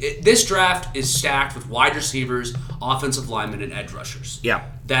saying this draft is stacked with wide receivers, offensive linemen, and edge rushers. Yeah.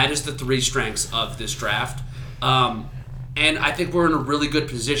 That is the three strengths of this draft. And I think we're in a really good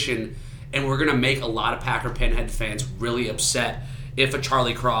position, and we're going to make a lot of Packer Pinhead fans really upset if a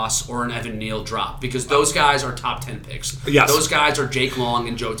Charlie Cross or an Evan Neal drop, because those guys are top 10 picks. Yes. Those guys are Jake Long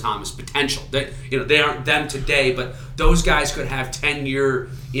and Joe Thomas potential. They aren't them today, but those guys could have 10-year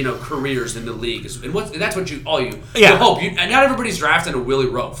careers in the league. And that's what you hope. Not everybody's drafting a Willie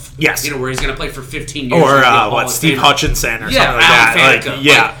Roaf. Yes. Where he's going to play for 15 years. Or Steve Hutchinson or something like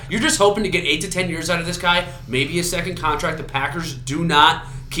that. You're just hoping to get 8 to 10 years out of this guy, maybe a second contract. The Packers do not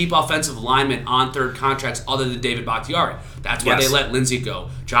keep offensive linemen on third contracts other than David Bakhtiari. That's why they let Lindsey go.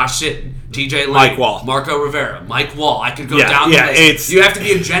 Josh Sitton, TJ Lane, Mike Wall, Marco Rivera, Mike Wall. I could go down the list. You have to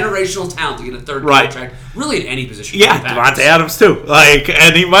be a generational talent to get a third contract, really in any position. Yeah, Devontae Adams too.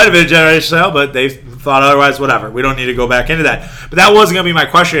 And he might have been a generational talent, but they thought otherwise. Whatever. We don't need to go back into that. But that wasn't going to be my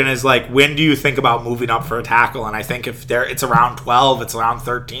question. Is like, when do you think about moving up for a tackle? And I think it's around 12, it's around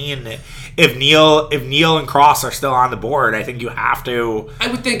 13. If Neal and Cross are still on the board, I think you have to. I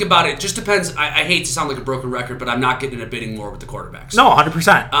would think about it. Just depends. I hate to sound like a broken record, but I'm not getting in a bidding war with the quarterbacks. No,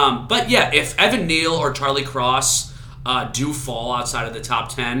 100%. But yeah, if Evan Neal or Charlie Cross do fall outside of the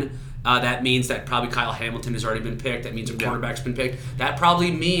top 10, that means that probably Kyle Hamilton has already been picked. That means a quarterback's been picked. That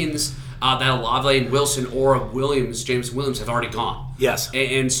probably means that Olave and Wilson or James Williams have already gone. Yes.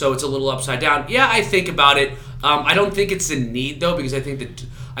 And so it's a little upside down. Yeah, I think about it. I don't think it's a need, though, because I think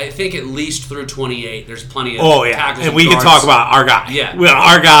at least through 28, there's plenty of tackles. And we can talk about our guy. Yeah.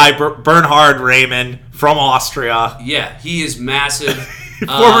 Our guy, Bernhard Raimann from Austria. Yeah, he is massive.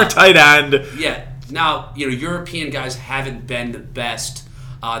 Former tight end. Yeah. Now, European guys haven't been the best.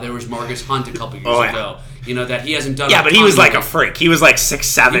 There was Marcus Hunt a couple years ago. That he hasn't done. Yeah, but he was like a freak. He was like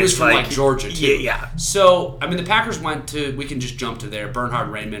 6'7". He was from Georgia too. Yeah. So the Packers went to. We can just jump to there. Bernhard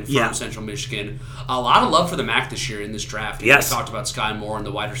Raimann from Central Michigan. A lot of love for the MAC this year in this draft. Yes. We talked about Sky Moore in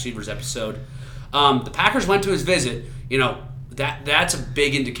the wide receivers episode. The Packers went to his visit. That's a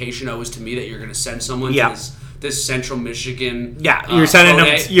big indication always to me that you're going to send someone to this Central Michigan. Yeah, you're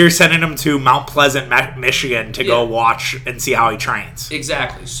sending him to Mount Pleasant, Michigan to go watch and see how he trains.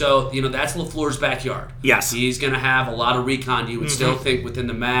 Exactly. So, that's LaFleur's backyard. Yes. He's going to have a lot of recon, you would still think, within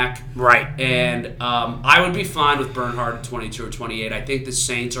the MAC. Right. And I would be fine with Bernhard at 22 or 28. I think the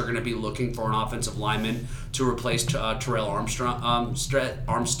Saints are going to be looking for an offensive lineman to replace Terrell Armstead,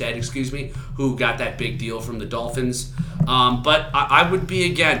 who got that big deal from the Dolphins. But I would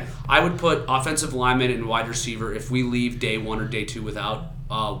be, again, I would put offensive lineman and wide receiver. If we leave day 1 or day 2 without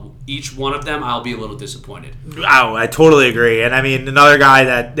each one of them, I'll be a little disappointed. Oh, I totally agree. And another guy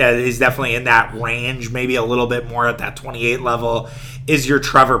that is definitely in that range, maybe a little bit more at that 28 level, is your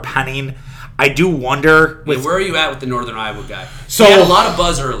Trevor Penning. I do wonder. Where are you at with the Northern Iowa guy? So, he had a lot of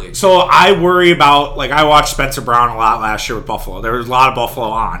buzz early. So I worry about, I watched Spencer Brown a lot last year with Buffalo. There was a lot of Buffalo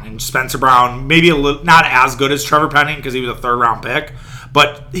on. And Spencer Brown, maybe a little, not as good as Trevor Penning because he was a 3rd-round pick,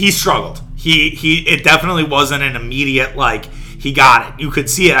 but he struggled. It definitely wasn't an immediate, he got it. You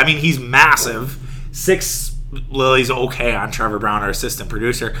could see it. He's massive. 6'8", Lily's okay on Trevor Brown, our assistant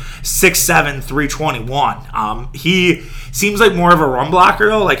producer. 6'7", 321. He seems like more of a run blocker,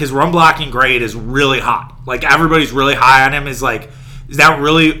 though. Like, his run blocking grade is really hot. Like, everybody's really high on him. Is that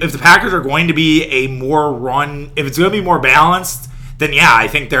really, if the Packers are going to be if it's going to be more balanced, then yeah, I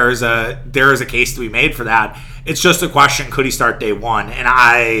think there is a case to be made for that. It's just a question, could he start day one? And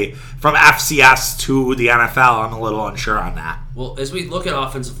from FCS to the NFL, I'm a little unsure on that. Well, as we look at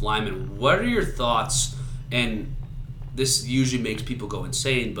offensive linemen, what are your thoughts? And this usually makes people go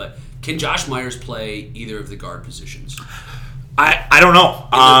insane, but can Josh Myers play either of the guard positions? I don't know.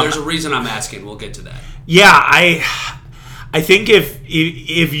 There's a reason I'm asking. We'll get to that. Yeah, I think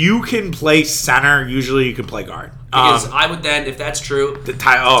if you can play center, usually you can play guard. Because I would then, if that's true, the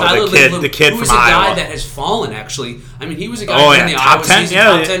kid who from Iowa, a guy that has fallen. Actually, I mean, he was a guy in the Iowa season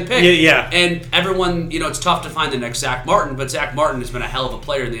top 10 pick. Yeah. And everyone, it's tough to find the next Zach Martin, but Zach Martin has been a hell of a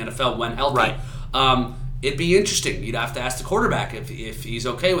player in the NFL when healthy. Right. It'd be interesting. You'd have to ask the quarterback if he's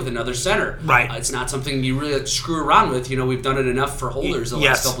okay with another center. Right. It's not something you really screw around with. We've done it enough for holders the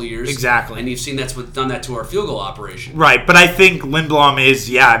last couple of years. Exactly. And you've seen that's what's done that to our field goal operation. Right. But I think Lindblom is,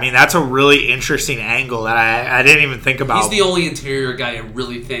 that's a really interesting angle that I didn't even think about. He's the only interior guy I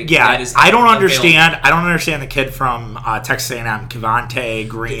really think that is I don't understand the kid from Texas A&M, Kevontae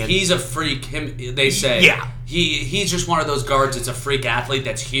Green. He's a freak. They say. Yeah. He's just one of those guards that's a freak athlete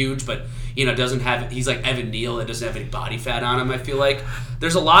that's huge, but he's like Evan Neal that doesn't have any body fat on him, I feel like.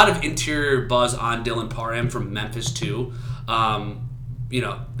 There's a lot of interior buzz on Dylan Parham from Memphis, too. I'm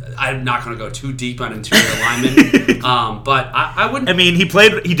not going to go too deep on interior linemen, but I wouldn't... I mean,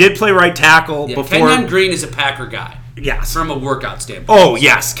 he did play right tackle before... Kenyon Green is a Packer guy. Yes. From a workout standpoint. Oh,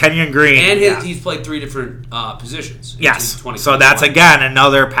 yes. Kenyon Green. And he's played 3 different positions. Yes. So that's, again,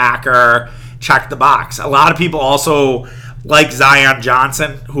 another Packer check the box. A lot of people also... like Zion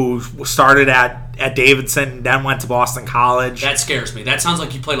Johnson, who started at Davidson, then went to Boston College. That scares me. That sounds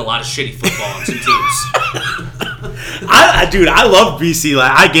like you played a lot of shitty football on some teams. I love BC.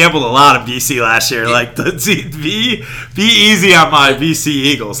 I gambled a lot of BC last year. Be easy on my BC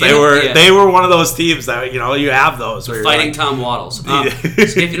Eagles. They were one of those teams that you have those. Where fighting Tom Waddles.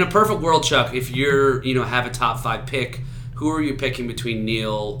 If in a perfect world, Chuck, if you're have a top 5 pick, who are you picking between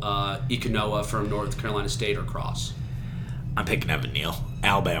Neal, Ikunoa from North Carolina State, or Cross? I'm picking Evan Neal,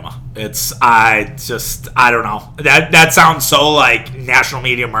 Alabama. I don't know. That sounds so like national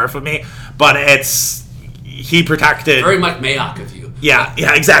media Murph of me, but he protected. Very Mike Mayock of you. Yeah,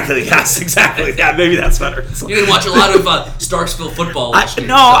 exactly. Yes, exactly. Yeah, maybe that's better. You didn't watch a lot of Starksville football last year.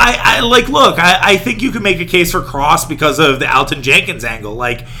 No, I think you could make a case for Cross because of the Elton Jenkins angle.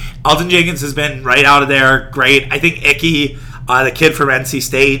 Like, Elton Jenkins has been right out of there, great. I think Icky, the kid from NC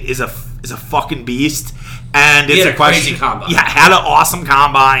State, is a fucking beast. And it's a question. Crazy combine. Yeah, had an awesome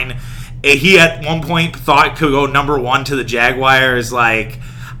combine. He at one point thought could go number 1 to the Jaguars. Like,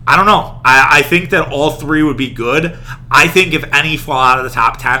 I don't know. I think that all 3 would be good. I think if any fall out of the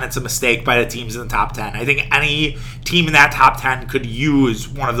top 10, it's a mistake by the teams in the top 10. I think any team in that top 10 could use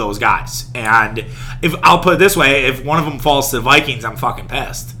one of those guys. And if I'll put it this way, if one of them falls to the Vikings, I'm fucking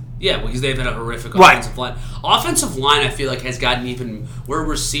pissed. Yeah, because they've had a horrific offensive line. Offensive line, I feel like, has gotten even... where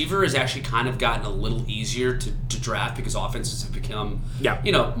receiver has actually kind of gotten a little easier to draft because offenses have become,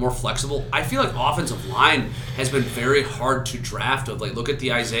 more flexible. I feel like offensive line has been very hard to draft. Look at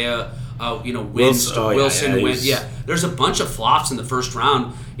the Isaiah... Wilson went. Yeah, there's a bunch of flops in the first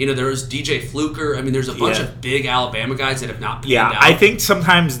round. There was DJ Fluker. I mean, there's a bunch of big Alabama guys that have not panned out. I think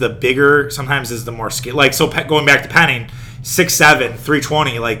sometimes the bigger, sometimes is the more skill. Like, so going back to Penning, 6'7",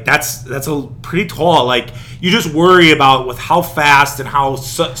 320. Like, that's a pretty tall. Like, you just worry about with how fast and how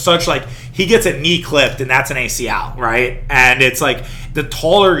such like he gets a knee clipped and that's an ACL, right? And it's like the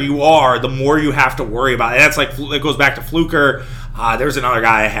taller you are, the more you have to worry about it. And that's like it goes back to Fluker. There's another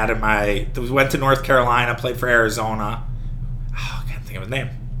guy I had went to North Carolina, played for Arizona. I can't think of his name.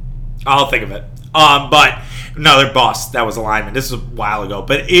 I'll think of it. But another bust. That was a lineman. This was a while ago.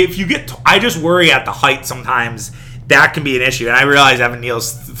 But if you I just worry at the height sometimes. That can be an issue, and I realize Evan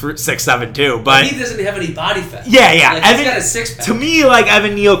Neal's 6'7" too, but he doesn't have any body fat. Yeah. He's got a 6-pack. To me,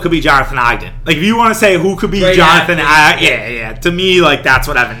 Evan Neal could be Jonathan Ogden. Like, if you want to say who could be Jonathan, to me, that's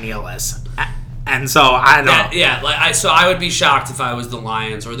what Evan Neal is. And so I don't know. So I would be shocked if I was the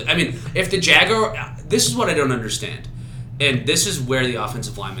Lions if the Jaguar. This is what I don't understand, and this is where the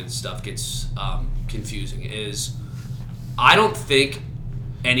offensive lineman stuff gets confusing. Is I don't think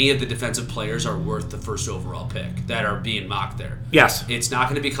any of the defensive players are worth the first overall pick that are being mocked there. Yes. It's not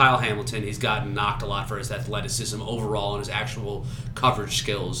going to be Kyle Hamilton. He's gotten knocked a lot for his athleticism overall and his actual coverage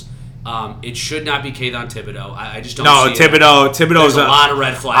skills. It should not be Kayvon Thibodeau. I just don't see Thibodeau is a lot of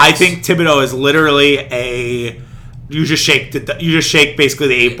red flags. I think Thibodeau is literally you just shake basically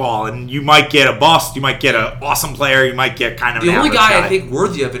the 8 ball, and you might get a bust, you might get an awesome player, you might get kind of the only guy I think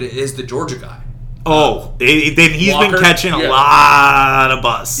worthy of it is the Georgia guy. Then he's Walker, been catching a lot of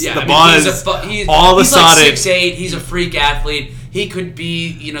buzz. Yeah, the buzz. He's all of a sudden, like 6'8". He's a freak athlete. He could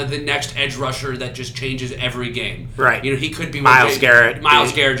be, the next edge rusher that just changes every game. Right. He could be Miles Garrett,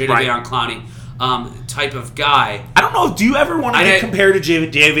 Jadeveon Clowney type of guy. I don't know. Do you ever want to get compared to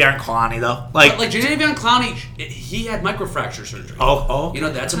Jadeveon Clowney though? Like Jadeveon Clowney, he had microfracture surgery. Oh.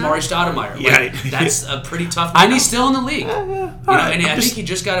 That's Amari Stoudemire. Yeah. That's a pretty tough. And he's still in the league. I think he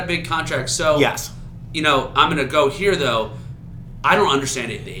just got a big contract. So yes. I'm going to go here though. I don't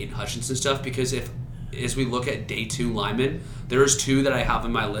understand the Aiden Hutchinson stuff because as we look at day 2 linemen, there's 2 that I have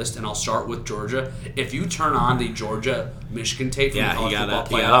in my list, and I'll start with Georgia. If you turn on the Georgia-Michigan tape from the college football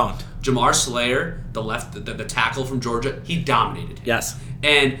playoff, Jamar Slayer, the tackle from Georgia, he dominated. Yes.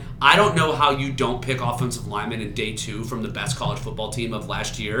 And I don't know how you don't pick offensive linemen in day 2 from the best college football team of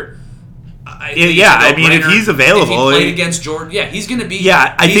last year. If he's available, if he played against Jordan, he's going to be. He's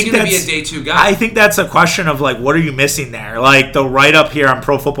going to be a day 2 guy. I think that's a question of what are you missing there? Like the write up here on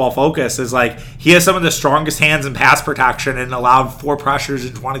Pro Football Focus is he has some of the strongest hands in pass protection and allowed 4 pressures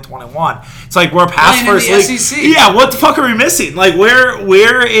in 2021. It's we're pass first league. SEC. Yeah, what the fuck are we missing?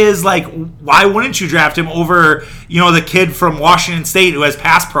 Where is why wouldn't you draft him over the kid from Washington State who has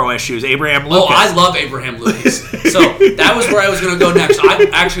pass pro issues, Abraham Lucas? Oh, I love Abraham Lucas. So that was where I was going to go next. I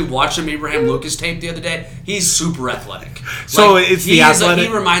actually watched him Abraham Lucas tape the other day. He's super athletic. So it's the athletic.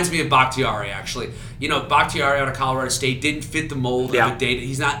 He reminds me of Bakhtiari actually. Bakhtiari out of Colorado State didn't fit the mold of a data.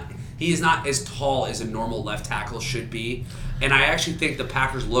 He is not as tall as a normal left tackle should be. And I actually think the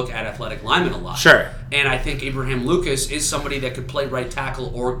Packers look at athletic linemen a lot. Sure. And I think Abraham Lucas is somebody that could play right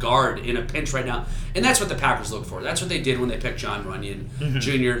tackle or guard in a pinch right now. And that's what the Packers look for. That's what they did when they picked John Runyon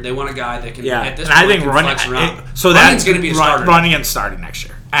Jr. They want a guy that can, at this point, flex around. Runyon's going to be a starter. Runyon's starting next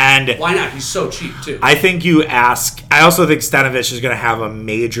year. And why not? He's so cheap, too. I think I also think Stenavich is going to have a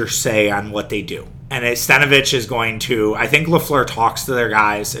major say on what they do. And Stenavich is going to, I think LaFleur talks to their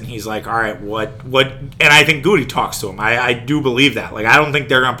guys, and he's like, all right, what, and I think Goody talks to him. I do believe that. I don't think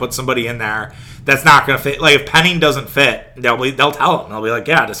they're going to put somebody in there that's not going to fit. If Penning doesn't fit, they'll tell him. They'll be like,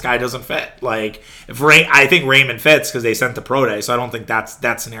 yeah, this guy doesn't fit. I think Raymond fits because they sent the pro day, so I don't think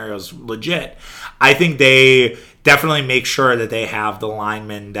that scenario's legit. I think they definitely make sure that they have the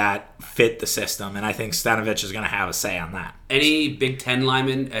linemen that fit the system, and I think Stenavich is going to have a say on that. Any Big Ten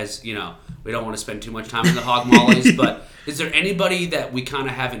linemen, as we don't want to spend too much time in the hog mollies, but is there anybody that we kind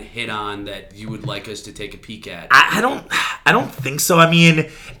of haven't hit on that you would like us to take a peek at? I don't think so. I mean,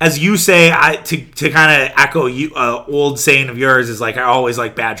 as you say, to kind of echo old saying of yours is I always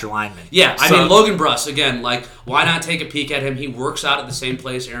like Badger linemen. Yeah, I mean Logan Bruss again. Why not take a peek at him? He works out at the same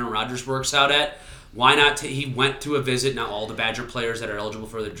place Aaron Rodgers works out at. Why not? He went to a visit. Now all the Badger players that are eligible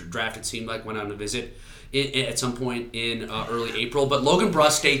for the draft, it seemed like, went on a visit at some point in early April. But Logan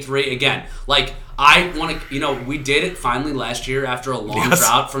Bruss, day 3, again, I want to, we did it finally last year after a long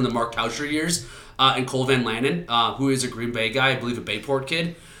drought from the Mark Tauscher years, and Cole Van Lanen, who is a Green Bay guy, I believe a Bayport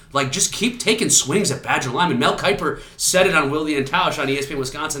kid. Just keep taking swings at Badger linemen. Mel Kiper said it on Willie and Tausch on ESPN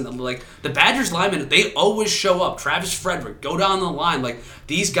Wisconsin. The Badgers linemen, they always show up. Travis Frederick, go down the line.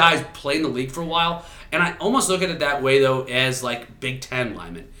 These guys play in the league for a while. And I almost look at it that way, though, as Big Ten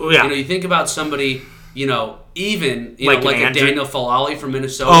linemen. Yeah. You think about somebody, even like a Daniel Falali from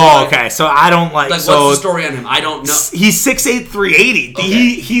Minnesota. Oh, okay. So I don't like. What's the story on him? I don't know. He's 6'8", 380.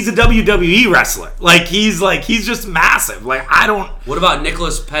 Okay. He's a WWE wrestler. He's just massive. I don't. What about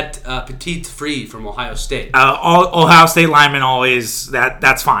Nicholas Petit Free from Ohio State? Ohio State linemen always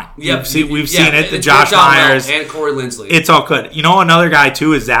that's fine. Yep. We've seen it. The Josh Myers and Corey Linsley. It's all good. Another guy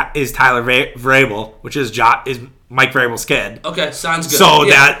too is Tyler Vrabel, which is Mike Vrabel's kid. Okay, sounds good.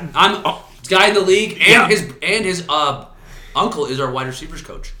 So guy in the league, and his uncle is our wide receivers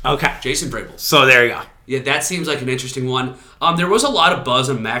coach. Okay. Jason Vrabel. So there you go. Yeah, that seems like an interesting one. There was a lot of buzz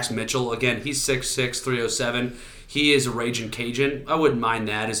on Max Mitchell. Again, he's 6'6", 307. He is a raging Cajun. I wouldn't mind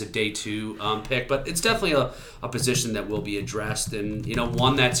that as a day 2 pick, but it's definitely a position that will be addressed, and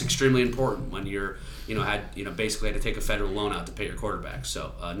one that's extremely important when you're basically had to take a federal loan out to pay your quarterback.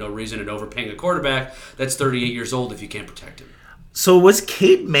 So no reason in overpaying a quarterback that's 38 years old if you can't protect him. So was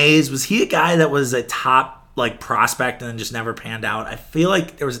Cade Mays, was he a guy that was a top prospect and then just never panned out? I feel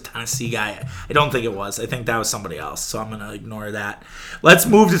like there was a Tennessee guy. I don't think it was. I think that was somebody else. So I'm going to ignore that. Let's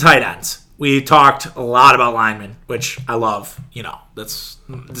move to tight ends. We talked a lot about linemen, which I love. This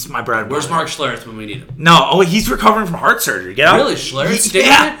is my bread and butter. Where's Mark Schlereth when we need him? No, he's recovering from heart surgery. Get out. Really, Schlereth?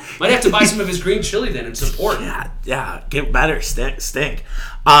 Yeah. Might have to buy some of his green chili then and support. Yeah, get better, stink.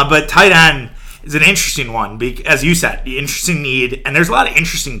 But tight end is an interesting one, as you said, the interesting need, and there's a lot of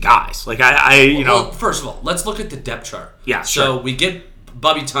interesting guys. Like Well, first of all, let's look at the depth chart. Yeah, So we get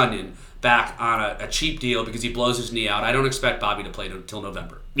Bobby Tunyon back on a cheap deal because he blows his knee out. I don't expect Bobby to play until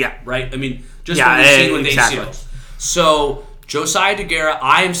November. Yeah. Right? I mean, just what we've seen with exactly. ACLs. So Josiah DeGuara,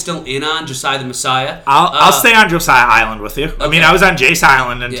 I am still in on Josiah the Messiah. I'll stay on Josiah Island with you. Okay. I mean, I was on Jace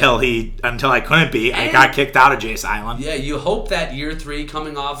Island until I couldn't be. I got kicked out of Jace Island. Yeah, you hope that year 3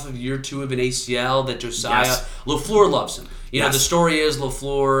 coming off of year 2 of an ACL that Josiah LaFleur loves him. You know, the story is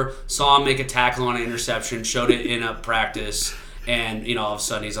LaFleur saw him make a tackle on an interception, showed it in a practice, and all of a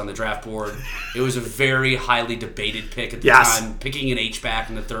sudden he's on the draft board. It was a very highly debated pick at the time, picking an H-back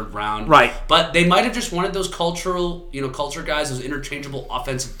in the 3rd round. Right. But they might have just wanted those culture guys, those interchangeable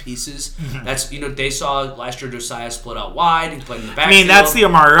offensive pieces. Mm-hmm. That's they saw last year Josiah split out wide. He played in the backfield. I mean, that's the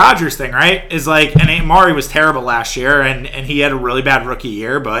Amari Rodgers thing, right? And Amari was terrible last year, and he had a really bad rookie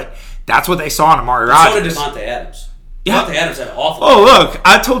year, but that's what they saw in Amari Rodgers. So did Devontae Adams. Yeah. Devontae Adams had an awful. Oh, look!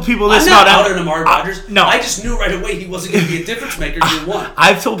 I told people this. I'm not out on Amari Rodgers. No, I just knew right away he wasn't going to be a difference maker year 1.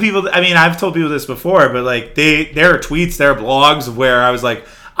 I've told people this before, but like there are tweets, there are blogs where I was like,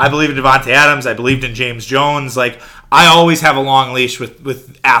 I believe in Devontae Adams, I believed in James Jones. Like I always have a long leash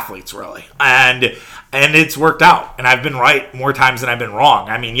with athletes, really, and it's worked out, and I've been right more times than I've been wrong.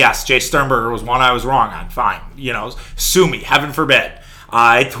 I mean, yes, Jay Sternberger was one I was wrong on. Fine, sue me, heaven forbid.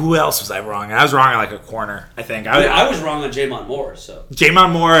 Who else was I wrong? I was wrong on like a corner, I think. I was wrong on Jamon Moore. So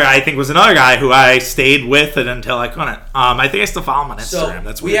Jamon Moore, I think, was another guy who I stayed with it until I couldn't. I think I still follow him on Instagram. So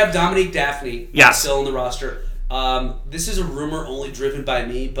that's weird. We have Dominique Daphne still in the roster. This is a rumor only driven by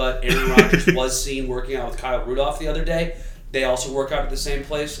me, but Aaron Rodgers was seen working out with Kyle Rudolph the other day. They also work out at the same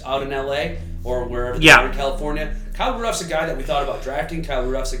place out in LA or wherever they are in California. Kyle Rudolph's a guy that we thought about drafting. Kyle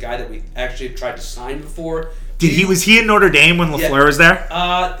Rudolph's a guy that we actually tried to sign before. Was he in Notre Dame when LaFleur was there?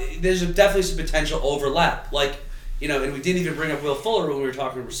 There's definitely some potential overlap. Like, and we didn't even bring up Will Fuller when we were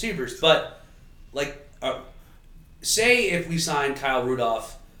talking receivers. But, say if we signed Kyle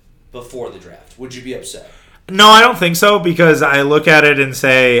Rudolph before the draft, would you be upset? No, I don't think so, because I look at it and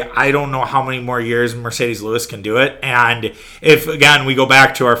say, I don't know how many more years Mercedes Lewis can do it. And if, again, we go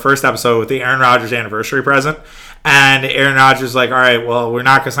back to our first episode with the Aaron Rodgers anniversary present, and Aaron Rodgers is like, all right, well, we're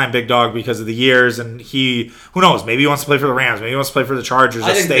not going to sign Big Dog because of the years, and who knows, maybe he wants to play for the Rams, maybe he wants to play for the Chargers.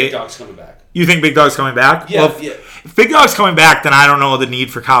 I think Big Dog's coming back. You think Big Dog's coming back? Yeah, well, if Big Dog's coming back, then I don't know the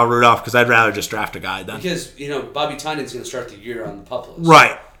need for Kyle Rudolph, because I'd rather just draft a guy then. Because, Bobby Tunyon's going to start the year on the pup list.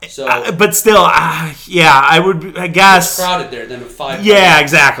 Right. So, but still, I would, I guess. It's crowded there, then with 5. Yeah,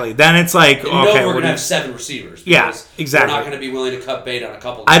 exactly. Then it's like, we're going to have 7 receivers. Yeah, exactly. We're not going to be willing to cut bait on a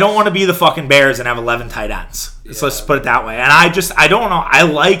couple. I don't want to be the fucking Bears and have 11 tight ends. So let's put it that way. And I don't know. I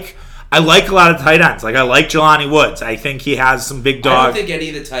like a lot of tight ends. Like, I like Jelani Woods. I think he has some big dog. I don't think any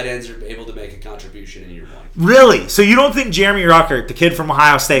of the tight ends are able to make a contribution in year 1. Really? So you don't think Jeremy Ruckert, the kid from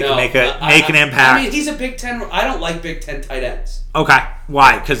Ohio State, can make an impact? I mean, he's a Big Ten. I don't like Big Ten tight ends. Okay.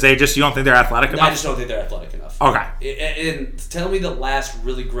 Why? Because you don't think they're athletic enough? I just don't think they're athletic enough. Okay. And tell me the last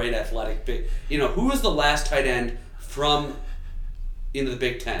really great athletic big. Who was the last tight end from the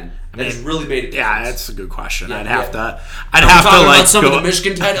Big Ten that has really made a difference? Yeah, that's a good question. Yeah, I'd have to about some of the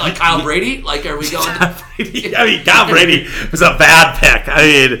Michigan tight ends, like Kyle Brady. Like, are we going? Kyle Brady was a bad pick.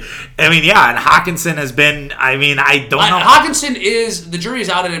 I mean, yeah, and Hawkinson has been. I don't know. Hawkinson the jury's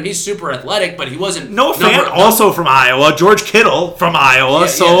out on him. He's super athletic, but he wasn't. No fan. Also from Iowa, George Kittle from Iowa.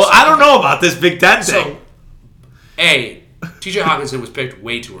 I don't know about this Big Ten thing. T.J. Hawkinson was picked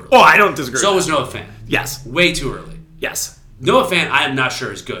way too early. Oh, I don't disagree. So was Noah Fant. Yes. Way too early. Yes. Noah Fant, I am not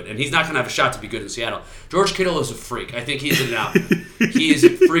sure is good, and he's not going to have a shot to be good in Seattle. George Kittle is a freak. I think he's an out. He is a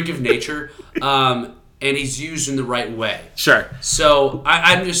freak of nature, and he's used in the right way. Sure. So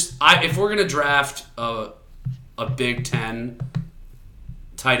if we're going to draft a Big Ten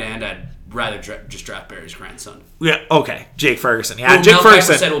tight end, I'd rather just draft Barry's grandson. Yeah. Okay. Jake Ferguson. Yeah. Jake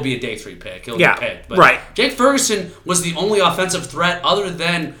Ferguson said will be a day 3 pick. He'll get picked. But right. Jake Ferguson was the only offensive threat other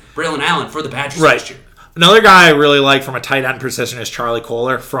than Braylon Allen for the Badgers last year. Another guy I really like from a tight end position is Charlie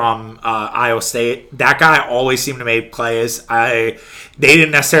Kohler from Iowa State. That guy always seemed to make plays. They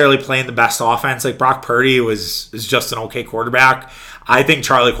didn't necessarily play in the best offense. Like Brock Purdy is just an okay quarterback. I think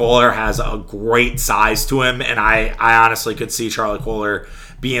Charlie Kohler has a great size to him, and I honestly could see Charlie Kohler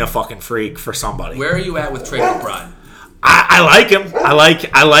being a fucking freak for somebody. Where are you at with Trey McBride? I like him. I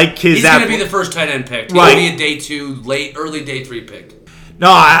like his. He's going to be the first tight end pick. He'll be a day 2, early day 3 pick.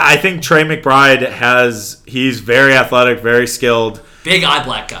 No, I think Trey McBride he's very athletic, very skilled. Big eye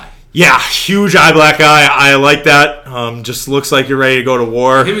black guy. Yeah, huge eye black guy. I like that. Just looks like you're ready to go to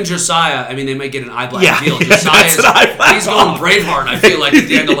war. Him and Josiah, I mean, they might get an eye black deal. Josiah's he's going Braveheart, I feel like, at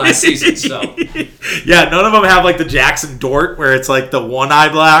the end of last season. So yeah, none of them have like the Jackson Dort where it's like the one eye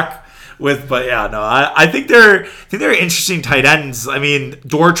black with. But yeah, no, I think they're interesting tight ends. I mean,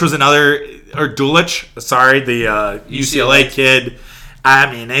 Dortch was Dulich, sorry, the UCLA kid.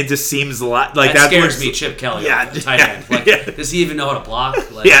 I mean, it just seems a lot like that scares me. Chip Kelly, tight end. Like, does he even know how to block?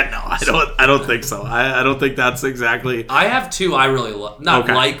 Like, I don't think so. I don't think that's exactly. I have two I really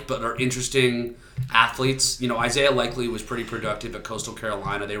but are interesting athletes. Isaiah Likely was pretty productive at Coastal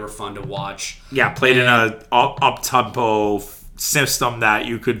Carolina. They were fun to watch. Yeah, played in a up tempo system that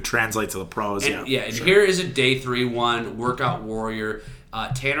you could translate to the pros. And here is a day 3-1 workout warrior.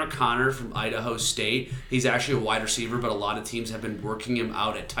 Tanner Connor from Idaho State. He's actually a wide receiver, but a lot of teams have been working him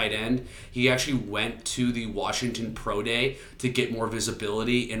out at tight end. He actually went to the Washington Pro Day to get more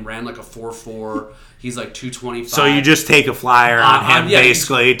visibility and ran like a 4.4. He's like 225. So you just take a flyer on him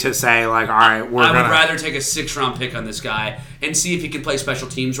basically to say like, all right, I would rather take a 6th-round pick on this guy and see if he can play special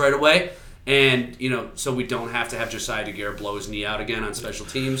teams right away. And, so we don't have to have Josiah DeGuara blow his knee out again on special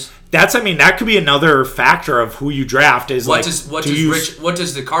teams. That could be another factor of who you draft. Is what does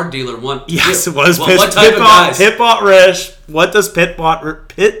the card dealer want? Yes, what does Pit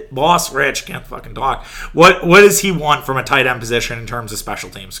Boss Rich can't fucking talk. What does he want from a tight end position in terms of special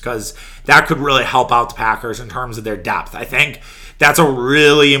teams? Because that could really help out the Packers in terms of their depth. I think that's a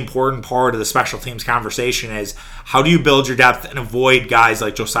really important part of the special teams conversation is how do you build your depth and avoid guys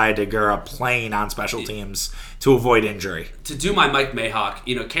like Josiah DeGuara playing on special teams to avoid injury. To do my Mike Mayhawk,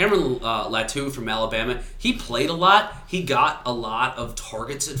 Cameron Latu from Alabama, he played a lot. He got a lot of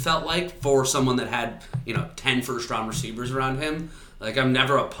targets, it felt like, for someone that had, 10 first-round receivers around him. Like, I'm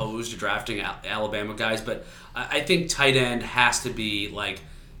never opposed to drafting Alabama guys, but I think tight end has to be, like,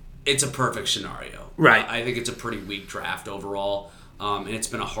 it's a perfect scenario. Right. I think it's a pretty weak draft overall, and it's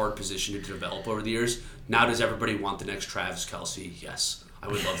been a hard position to develop over the years. Now, does everybody want the next Travis Kelce? Yes. I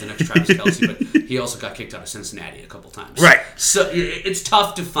would love the next Travis Kelce, but he also got kicked out of Cincinnati a couple times. Right. So it's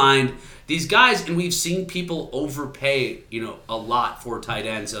tough to find these guys, and we've seen people overpay, a lot for tight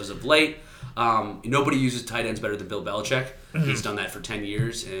ends as of late. Nobody uses tight ends better than Bill Belichick. Mm-hmm. He's done that for 10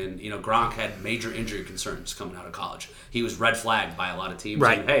 years, and Gronk had major injury concerns coming out of college. He was red flagged by a lot of teams.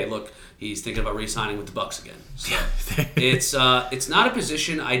 Right. And, hey, look, he's thinking about re-signing with the Bucs again. So it's not a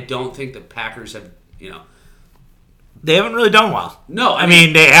position I don't think the Packers have, They haven't really done well. No, I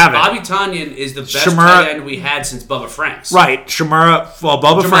mean they haven't. Bobby Tonyan is the best tight end we had since Bubba Franks. Right,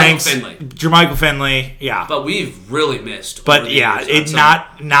 Bubba Franks, Finley. Jermichael Finley, yeah. But we've really missed. But yeah, it's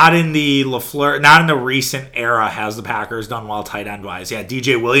not in the LaFleur, not in the recent era has the Packers done well tight end wise. Yeah,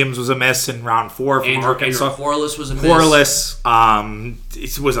 DJ Williams was a miss in round 4 from Arkansas. Andrew Corliss was a miss.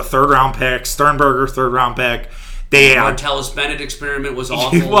 It was a 3rd-round pick. Sternberger 3rd-round pick. Martellus Bennett experiment was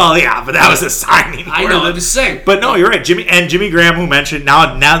awful. Well, yeah, but that was a signing. I know, I'm just saying. But no, you're right. Jimmy Graham, who mentioned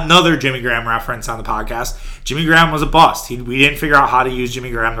now another Jimmy Graham reference on the podcast. Jimmy Graham was a bust. We didn't figure out how to use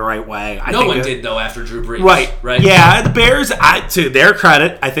Jimmy Graham the right way. No one did though after Drew Brees. Right. Yeah, the Bears. To their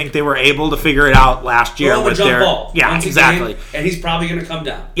credit, I think they were able to figure it out last year with their ball. Yeah, exactly. And he's probably going to come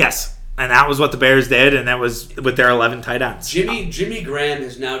down. Yes. And that was what the Bears did, and that was with their 11 tight ends. Jimmy Graham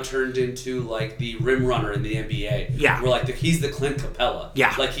has now turned into like the rim runner in the NBA. Yeah, we're like he's the Clint Capella.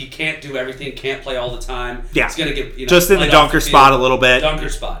 Yeah, like he can't do everything, can't play all the time. Yeah, he's gonna get just in the dunker spot a little bit. Dunker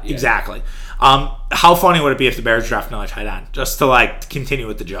spot, yeah. Exactly. How funny would it be if the Bears draft another tight end, just to continue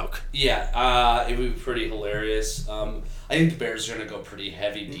with the joke? Yeah, it would be pretty hilarious. I think the Bears are going to go pretty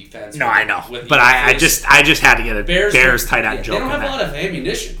heavy defense. No, I know, but I just had to get a Bears tight end joke. They don't have a lot of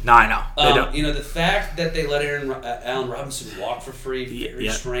ammunition. No, I know. They don't. The fact that they let Allen Robinson walk for free, very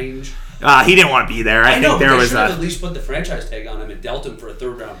strange. He didn't want to be there. I think there was should have at least put the franchise tag on him and dealt him for a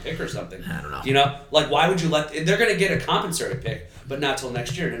 3rd-round pick or something. I don't know. Why would you let? They're going to get a compensatory pick, but not till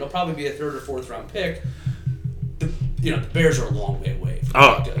next year, and it'll probably be a 3rd or 4th-round pick. The Bears are a long way away.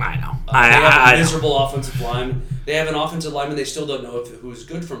 I know. They have a miserable offensive line. They have an offensive lineman they still don't know who's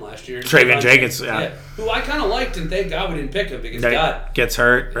good from last year. Travion Jenkins, who I kind of liked, and thank God we didn't pick him because God gets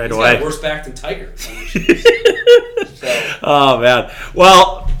hurt right he's away. Got worse back than Tiger. Oh man.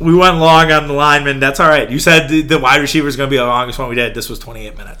 Well, we went long on the linemen. That's all right. You said the wide receiver is going to be the longest one we did. This was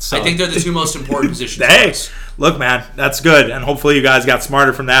 28 minutes. So. I think they're the 2 most important positions. Hey, look, man, that's good, and hopefully you guys got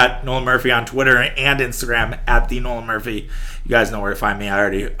smarter from that. Nolan Murphy on Twitter and Instagram at the Nolan Murphy. You guys know where to find me. I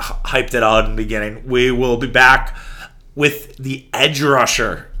already hyped it out in the beginning. We will be back with the edge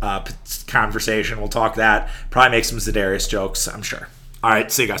rusher conversation. We'll talk that. Probably make some Za'Darius jokes, I'm sure. All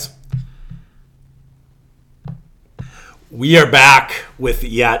right, see you guys. We are back with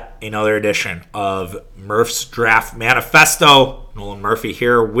yet another edition of Murph's Draft Manifesto. Nolan Murphy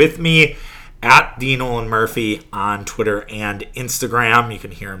here with me at the Nolan Murphy on Twitter and Instagram. You can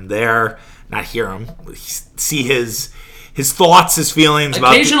hear him there. Not hear him. See his thoughts, his feelings.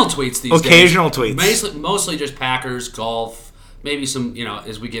 Occasional tweets these days. Occasional tweets. Mostly just Packers, golf. Maybe some,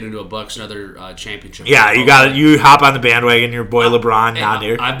 as we get into a Bucks and other championship. Yeah, you hop on the bandwagon. Your boy LeBron down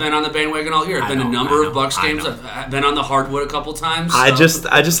here. I've been on the bandwagon all year. I've been a number of Bucks games. I've been on the hardwood a couple times. So. I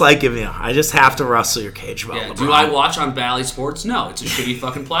just like giving you. I just have to rustle your cage about LeBron. Do I watch on Bally Sports? No, it's a shitty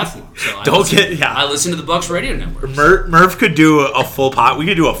fucking platform. So I listen to the Bucks radio network. Murph could do a full we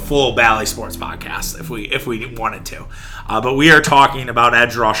could do a full Bally Sports podcast if we wanted to. But we are talking about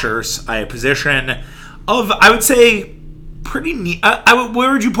edge rushers, a position of, I would say, pretty neat.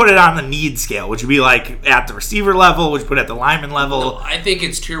 Where would you put it on the need scale? Would you be like at the receiver level? Would you put it at the lineman level? No, I think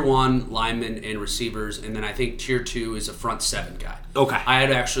it's tier 1 linemen and receivers, and then I think tier 2 is a front 7 guy. Okay. I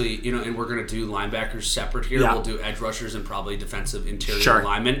had actually, and we're going to do linebackers separate here. Yeah. We'll do edge rushers and probably defensive interior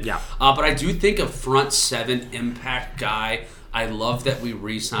linemen. Yeah. But I do think a front 7 impact guy. I love that we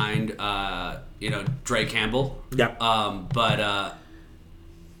re-signed, Dre Campbell. Yeah. But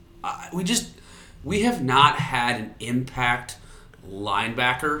we have not had an impact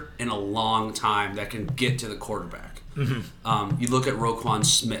linebacker in a long time that can get to the quarterback. Mm-hmm. You look at Roquan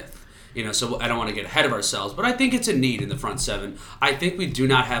Smith, so I don't want to get ahead of ourselves, but I think it's a need in the front 7. I think we do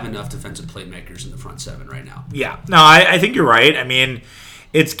not have enough defensive playmakers in the front 7 right now. Yeah. No, I think you're right. I mean,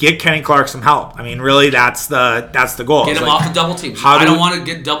 it's get Kenny Clark some help. I mean, really, that's the goal. Get him off the double teams. I don't want to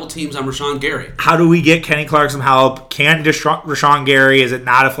get double teams on Rashawn Gary. How do we get Kenny Clark some help? Can Rashawn Gary? Is it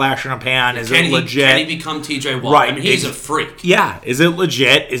not a flash in a pan? Is it legit? Can he become TJ Watt? Right. I mean, he's a freak. Yeah. Is it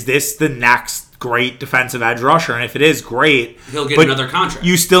legit? Is this the next great defensive edge rusher? And if it is, great. He'll get another contract.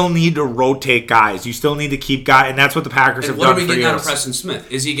 You still need to rotate guys. You still need to keep guys, and that's what the Packers have done for years. What are we getting out of Preston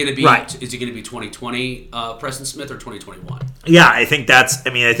Smith? Is he going to be? Right. Is he going to be 2020 Preston Smith or 2021? Yeah, I think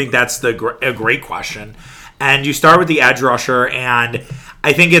that's a great question. And you start with the edge rusher, and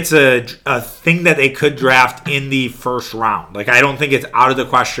I think it's a thing that they could draft in the first round. Like, I don't think it's out of the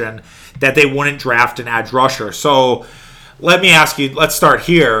question that they wouldn't draft an edge rusher. So let me ask you. Let's start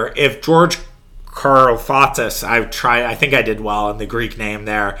here. If George Karlaftis, I think I did well in the Greek name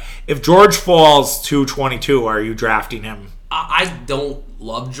there. If George falls to 22, are you drafting him? I don't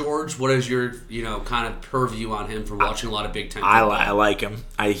love George. What is your kind of purview on him from watching a lot of Big Ten? I like him.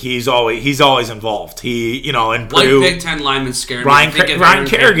 He's always involved. He in Purdue. What Big Ten linemen scare me? Ryan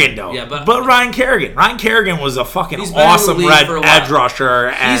Kerrigan though. Yeah, but Ryan Kerrigan was a fucking awesome edge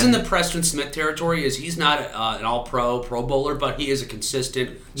rusher. He's in the Preston Smith territory. He's not an All-Pro Bowler, but he is a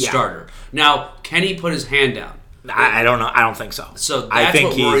consistent starter. Now, can he put his hand down? I don't know. I don't think so. So that's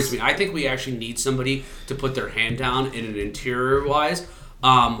what worries me. I think we actually need somebody to put their hand down in an interior wise,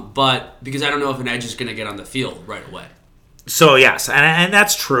 but because I don't know if an edge is going to get on the field right away. So yes, and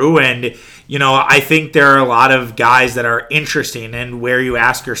that's true. And I think there are a lot of guys that are interesting, and where you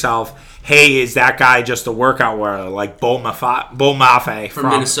ask yourself, hey, is that guy just a workout warrior like Bo Mafe from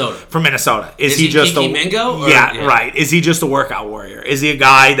Minnesota? From Minnesota, is he just Kiki Mingo? Yeah, right. Is he just a workout warrior? Is he a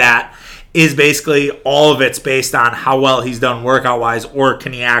guy that is basically all of it's based on how well he's done workout-wise, or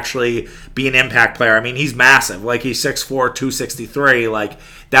can he actually be an impact player? I mean, he's massive. Like, he's 6'4", 263. Like,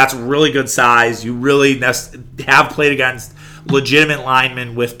 that's really good size. You really have played against legitimate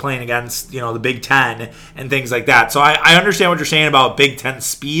linemen with playing against, the Big Ten and things like that. So I understand what you're saying about Big Ten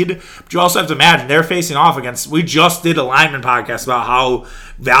speed, but you also have to imagine they're facing off against, we just did a lineman podcast about how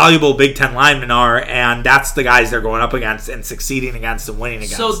valuable Big Ten linemen are, and that's the guys they're going up against and succeeding against and winning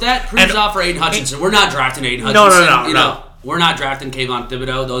against. So that proves off for Aiden Hutchinson. We're not drafting Aiden Hutchinson. No. We're not drafting Kayvon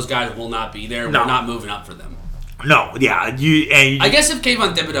Thibodeau. Those guys will not be there. No. We're not moving up for them. No, yeah. I guess if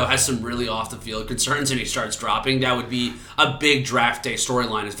Kayvon Thibodeau has some really off-the-field concerns and he starts dropping, that would be a big draft day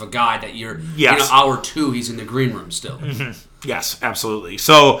storyline as a guy that hour 2, he's in the green room still. Mm-hmm. Yes, absolutely.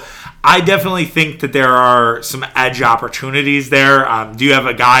 So I definitely think that there are some edge opportunities there. Do you have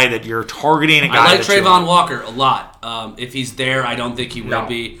a guy that you're targeting? I like Trayvon Walker a lot. If he's there, I don't think he will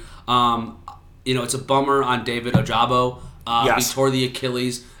be. It's a bummer on David Ojabo. He tore the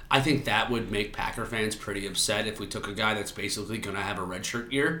Achilles. I think that would make Packer fans pretty upset if we took a guy that's basically going to have a redshirt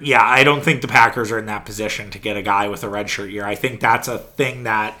year. Yeah, I don't think the Packers are in that position to get a guy with a redshirt year. I think that's a thing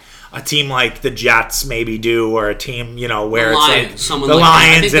that a team like the Jets maybe do, or a team, where the it's Lions, like someone the like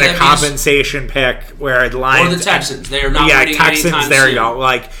Lions that. in a compensation pick, where the Lions or the Texans. They are not winning Texans. anytime There soon. you go,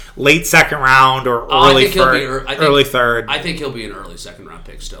 like late second round or early third. I think he'll be an early second round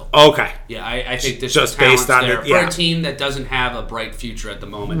pick still. Okay. Yeah, I think this just talent's based on there it, for a team that doesn't have a bright future at the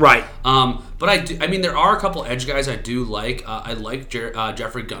moment. Right. But there are a couple edge guys I do like. I like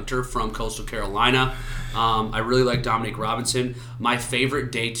Jeffrey Gunter from Coastal Carolina. I really like Dominique Robinson. My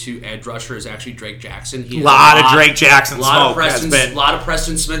favorite day 2 edge rusher is actually Drake Jackson. A lot of Drake Jackson smoke has been. A lot of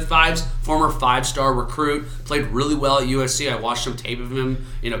Preston Smith vibes. Former 5-star recruit. Played really well at USC. I watched some tape of him,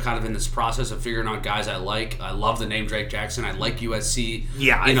 kind of in this process of figuring out guys I like. I love the name Drake Jackson. I like USC.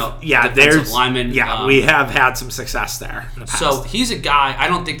 Defensive lineman. Yeah, we have had some success there in the past. So he's a guy. I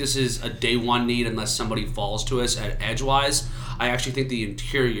don't think this is a day 1 need unless somebody falls to us at edge-wise. I actually think the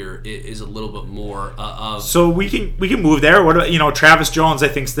interior is a little bit more of. So we can move there. What about, Travis Jones? I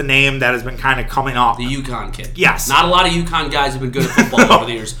think is the name that has been kind of coming up. The UConn kid. Yes. Not a lot of UConn guys have been good at football over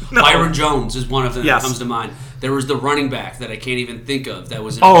the years. No. Byron Jones is one of them Yes. that comes to mind. There was the running back that I can't even think of that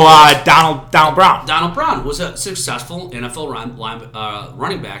was. Donald Brown. Donald Brown was a successful NFL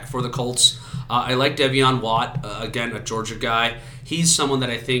running back for the Colts. I like Devion Watt, again, a Georgia guy. He's someone that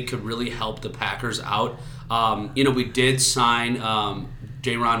I think could really help the Packers out. We did sign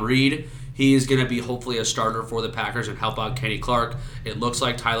Jayron Reed. He is going to be hopefully a starter for the Packers and help out Kenny Clark. It looks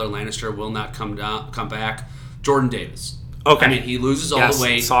like Tyler Lannister will not come back. Jordan Davis. Okay. He loses all the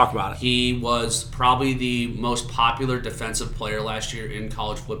weight. Let's talk about it. He was probably the most popular defensive player last year in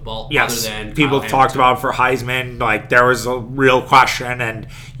college football. Yes. Other than people Kyle talked Hamilton. about for Heisman. Like, there was a real question. And,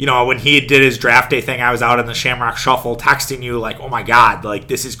 when he did his draft day thing, I was out in the Shamrock Shuffle texting you, like, oh my God, like,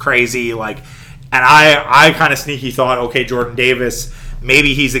 this is crazy. Like, and I kind of sneaky thought, okay, Jordan Davis,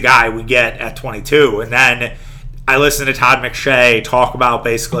 maybe he's the guy we get at 22. And then I listened to Todd McShay talk about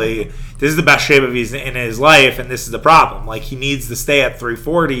basically this is the best shape of he's in his life, and this is the problem. Like, he needs to stay at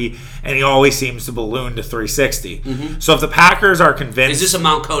 340, and he always seems to balloon to 360. Mm-hmm. So if the Packers are convinced... Is this a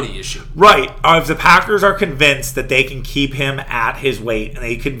Mount Cody issue? Right. If the Packers are convinced that they can keep him at his weight, and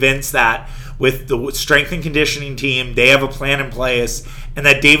they convinced that with the strength and conditioning team, they have a plan in place, and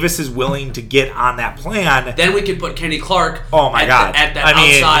that Davis is willing to get on that plan. Then we could put Kenny Clark at that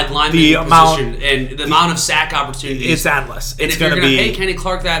outside lineman position, and the amount of sack opportunities. It's endless. And if you're going to pay Kenny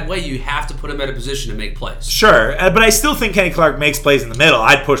Clark that way, you have to put him at a position to make plays. Sure, but I still think Kenny Clark makes plays in the middle.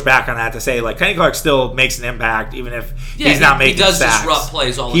 I'd push back on that to say, like, Kenny Clark still makes an impact, even if he's not making sacks. He does disrupt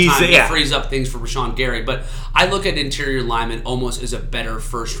plays all the time. He frees up things for Rashawn Gary. But I look at interior linemen almost as a better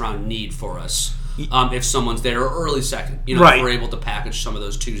first-round need for us. If someone's there, or early second, if we're able to package some of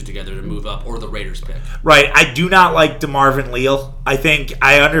those twos together to move up, or the Raiders pick. Right. I do not like DeMarvin Leal.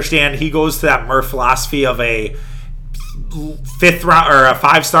 I understand he goes to that Murph philosophy of a 5th round or a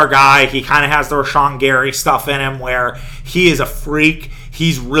 5-star guy. He kind of has the Rashawn Gary stuff in him where he is a freak.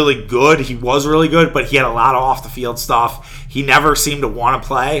 He's really good. He was really good, but he had a lot of off the field stuff. He never seemed to want to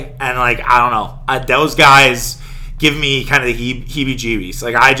play, and I don't know. Those guys give me kind of the heebie-jeebies.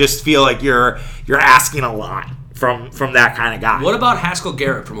 Like, I just feel like you're asking a lot from that kind of guy. What about Haskell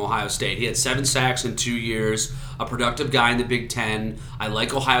Garrett from Ohio State? He had 7 sacks in 2 years, a productive guy in the Big Ten. I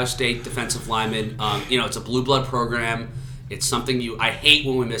like Ohio State defensive linemen. It's a blue blood program. It's something I hate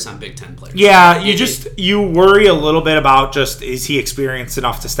when we miss on Big Ten players. Yeah, you worry a little bit about just, is he experienced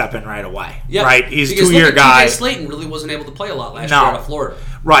enough to step in right away? Yeah. Right? He's a because 2-year guy. TJ Slayton really wasn't able to play a lot last year out of Florida.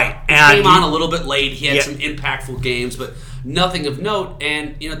 Right. And he came on a little bit late. He had some impactful games, but nothing of note.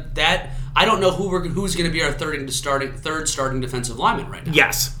 And that I don't know who's going to be our third starting defensive lineman right now.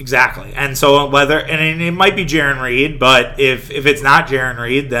 Yes, exactly. And so and it might be Jayron Reed, but if it's not Jayron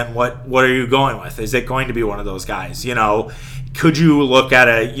Reed, then what are you going with? Is it going to be one of those guys? Could you look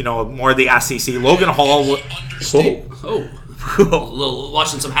at more of the SEC? Logan Hall.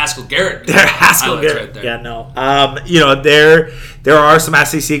 Watching some Haskell Garrett. Haskell Garrett. Right there. Yeah, no. There are some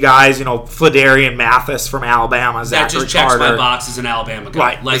SEC guys. Fladarian Mathis from Alabama. That Zachary just checks Carter. my box as an Alabama guy.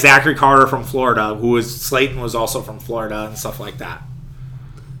 Right. Like Zachary Carter from Florida, Slayton was also from Florida and stuff like that.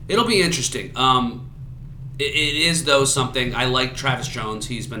 It'll be interesting. It is though something. I like Travis Jones.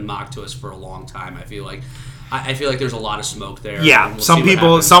 He's been mocked to us for a long time. I feel like there's a lot of smoke there. Yeah,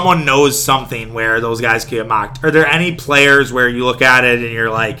 someone knows something where those guys get mocked. Are there any players where you look at it and you're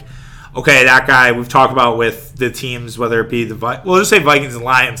like, okay, that guy we've talked about with the teams, whether it be we'll just say Vikings and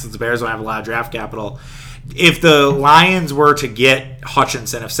Lions since the Bears don't have a lot of draft capital. if the Lions were to get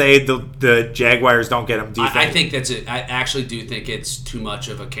Hutchinson, if say the Jaguars don't get him, do you think? I think that's it. I actually do think it's too much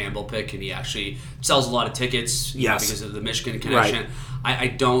of a Campbell pick, and he actually sells a lot of tickets because of the Michigan connection. Right.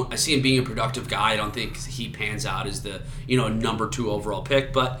 I see him being a productive guy. I don't think he pans out as the number 2 overall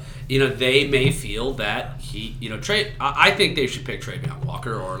pick, but they may feel that he I think they should pick Travion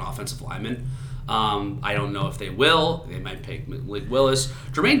Walker or an offensive lineman. I don't know if they will. They might pick Malik Willis.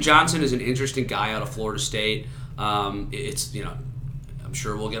 Jermaine Johnson is an interesting guy out of Florida State. I'm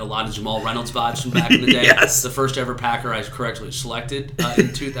sure we'll get a lot of Jamal Reynolds vibes from back in the day. Yes. The first ever Packer I correctly selected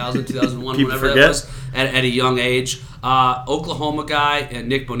in 2000, 2001, People whenever forget. that was, at a young age. Oklahoma guy,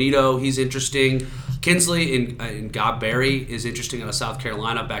 Nick Bonito, he's interesting. Kinsley and Godberry is interesting out of South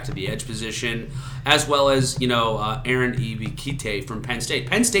Carolina, back to the edge position, as well as Aaron Ibikite from Penn State.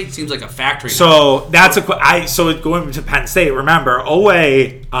 Penn State seems like a factory. So that's so going to Penn State. Remember Owe,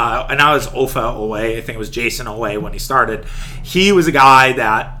 and now it's Ofa Owe. I think it was Jason Owe when he started. He was a guy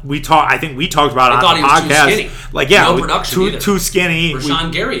that we talked. I think we talked about on the podcast. Too skinny. No production too skinny.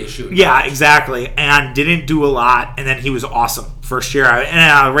 Rashawn Gary is shooting. Yeah, exactly, and didn't do a lot, and then he was awesome first year.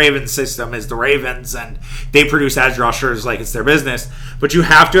 And Ravens system is the Ravens, and they produce edge rushers like it's their business. But you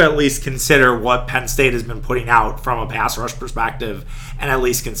have to at least consider what Penn State has been putting out from a pass rush perspective, and at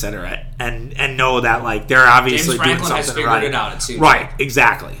least consider it, and know that like they're obviously James Franklin doing something has right. It out, it seems right, like.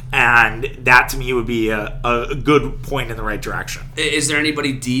 exactly, and that to me would be a good point in the right direction. Is there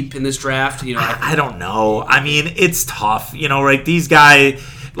anybody deep in this draft? I don't know. I mean, it's tough. Like these guys,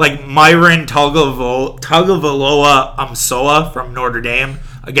 like Myron Tagovailoa Amsoa from Notre Dame.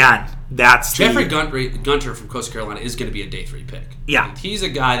 Again, that's Jeffrey Gunter from Coastal Carolina is going to be a day 3 pick. Yeah. He's a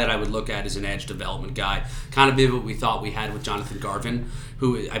guy that I would look at as an edge development guy. Kind of be what we thought we had with Jonathan Garvin,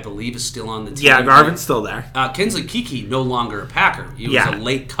 who I believe is still on the team. Yeah, Garvin's still there. Kinsley Keke, no longer a Packer. He was a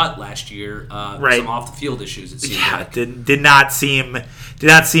late cut last year. Right. Some off the field issues, it seemed like. Did not seem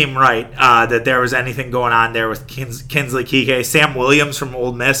right that there was anything going on there with Kinsley Keke. Sam Williams from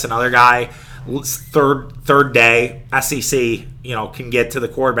Ole Miss, another guy, third day SEC, can get to the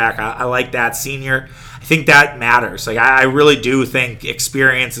quarterback. I like that senior. I think that matters. Like I really do think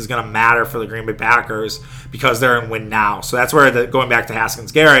experience is going to matter for the Green Bay Packers because they're in win now. So that's where going back to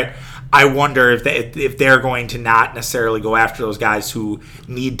Haskins Garrett, I wonder if they're going to not necessarily go after those guys who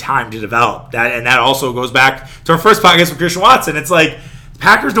need time to develop. That also goes back to our first podcast with Christian Watson. It's like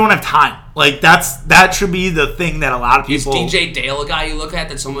Packers don't have time. Like that should be the thing that a lot of people. Is DJ Dale a guy you look at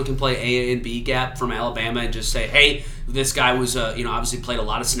that someone can play A and B gap from Alabama and just say, hey, this guy was obviously played a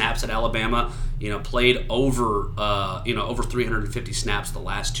lot of snaps at Alabama. Played over 350 snaps the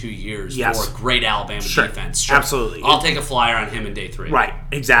last 2 years for a great Alabama defense. Sure. Absolutely. I'll take a flyer on him in day 3. Right,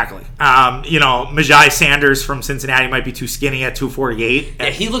 exactly. Majai Sanders from Cincinnati might be too skinny at 248. Yeah,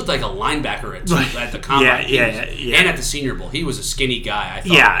 he looked like a linebacker at the combine. Yeah. And at the Senior Bowl. He was a skinny guy, I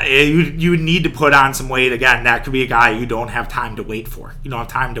thought. Yeah, you would need to put on some weight. Again, that could be a guy you don't have time to wait for. You don't have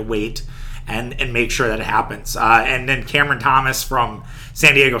time to wait and make sure that it happens. And then Cameron Thomas from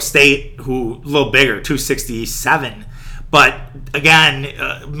San Diego State, who a little bigger, 267. But again,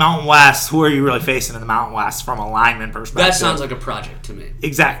 Mountain West, who are you really facing in the Mountain West from a lineman perspective? That sounds like a project to me.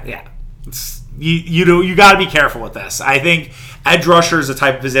 Exactly, yeah. You got to be careful with this. I think edge rusher is a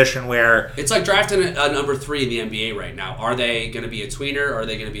type of position where it's like drafting a number 3 in the NBA right now. Are they going to be a tweener or are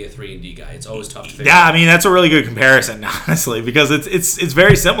they going to be a 3-and-D guy? It's always tough to figure out. Yeah, I mean that's a really good comparison, honestly, because it's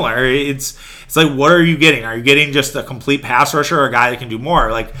very similar. It's like, what are you getting? Are you getting just a complete pass rusher or a guy that can do more?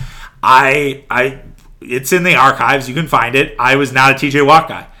 Like it's in the archives. You can find it. I was not a TJ Watt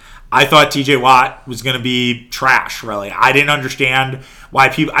guy. I thought TJ Watt was going to be trash, really. I didn't understand why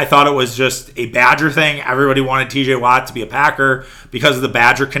people. I thought it was just a Badger thing. Everybody wanted TJ Watt to be a Packer because of the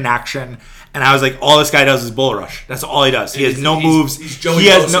Badger connection. And I was like, all this guy does is bull rush. That's all he does. He has no moves. He's Joey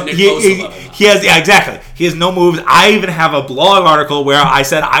Bosa, Nick Bosa level. He has, yeah, exactly. He has no moves. I even have a blog article where I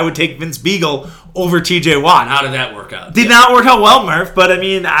said I would take Vince Beagle over TJ Watt. How did that work out? Did not work out well, Murph. But I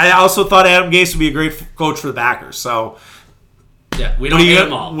mean, I also thought Adam Gase would be a great coach for the Packers. So. Yeah, we don't hate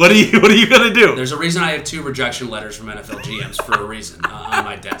them all. What are you gonna do? There's a reason I have 2 rejection letters from NFL GMs for a reason on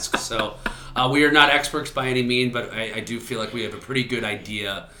my desk. So we are not experts by any mean, but I do feel like we have a pretty good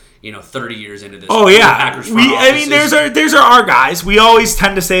idea. 30 years into this. Oh yeah, there's our guys. We always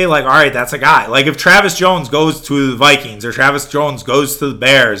tend to say like, all right, that's a guy. Like if Travis Jones goes to the Vikings or Travis Jones goes to the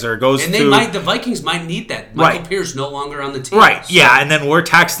Bears or goes and the Vikings might need that. Michael Pierce no longer on the team. Right. So. Yeah, and then we're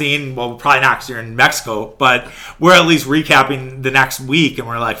texting. Well, probably not because you're in Mexico, but we're at least recapping the next week, and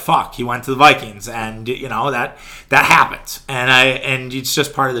we're like, fuck, he went to the Vikings, and that happens, and it's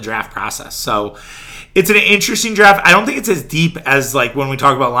just part of the draft process. So. it's an interesting draft. I don't think it's as deep as like when we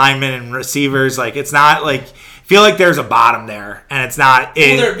talk about linemen and receivers. Like it's not like I feel like there's a bottom there, and it's not.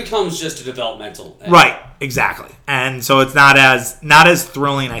 There becomes just a developmental. Right. Exactly. And so it's not as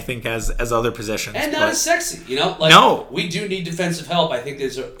thrilling, I think, as other positions. And not as sexy, you know? Like, no. We do need defensive help. I think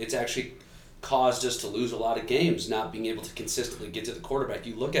it's actually caused us to lose a lot of games, not being able to consistently get to the quarterback.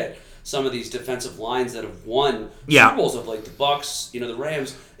 You look at some of these defensive lines that have won Super Bowls of like the Bucks, you know, the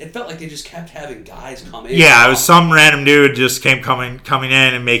Rams. It felt like they just kept having guys come in. Yeah, it was some random dude just coming in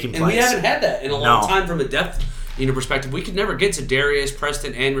and making plays. And we haven't had that in a long time from a depth perspective. We could never get to Darius,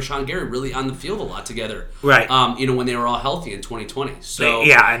 Preston, and Rashawn Gary really on the field a lot together. Right. When they were all healthy in 2020. So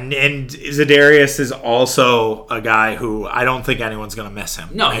yeah, and Za'Darius is also a guy who I don't think anyone's going to miss him.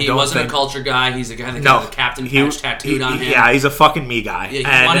 No, he wasn't a culture guy. He's a guy that got the captain patch tattooed on him. Yeah, he's a fucking me guy.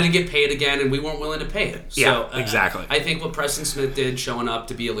 Yeah, he wanted to get paid again, and we weren't willing to pay him. So, yeah, exactly. I think what Preston Smith did showing up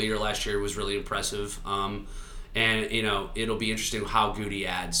to be a leader last year was really impressive. And, it'll be interesting how Goody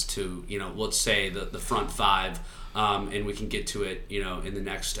adds to, let's say the front five. And we can get to it, in the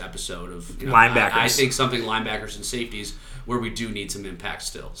next episode of linebackers. I think something linebackers and safeties where we do need some impact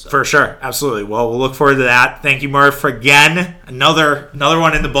still. So. For sure, absolutely. Well, we'll look forward to that. Thank you, Murph, again. Another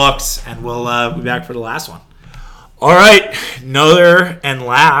one in the books, and we'll be back for the last one. All right, another and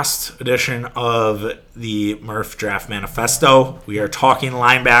last edition of the Murph Draft Manifesto. We are talking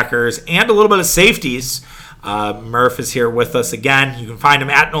linebackers and a little bit of safeties. Murph is here with us again. You can find him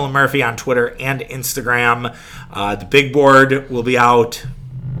at Nolan Murphy on Twitter and Instagram. The big board will be out,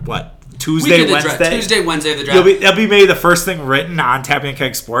 Tuesday, Wednesday of the draft. That'll be maybe the first thing written on Tapping and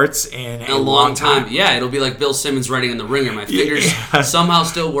Keg Sports in a long time. Yeah, it'll be like Bill Simmons writing in the Ringer. My fingers somehow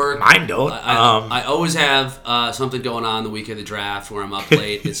still work. Mine don't. I always have something going on the week of the draft where I'm up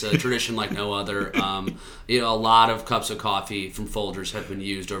late. It's a tradition like no other. A lot of cups of coffee from Folgers have been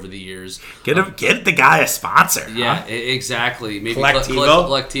used over the years. Get the guy a sponsor. Yeah, exactly. Maybe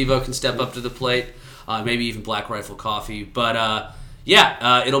Collectivo can step up to the plate. Maybe even Black Rifle Coffee. But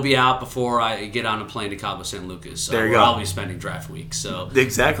it'll be out before I get on a plane to Cabo San Lucas. There you go. I'll be spending draft week. So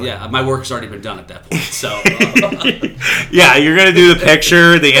exactly. Yeah, my work's already been done at that point. So yeah, you're gonna do the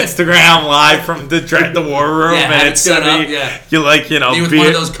picture, the Instagram live from the war room, and it's gonna be you me with one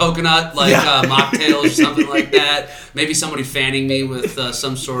of those coconut mocktails or something like that. Maybe somebody fanning me with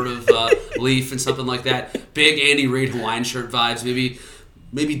some sort of leaf and something like that. Big Andy Reid Hawaiian shirt vibes.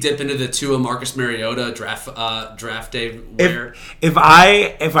 Maybe dip into the Tua Marcus Mariota draft day wear. If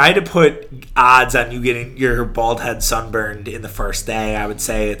I had to put odds on you getting your bald head sunburned in the first day, I would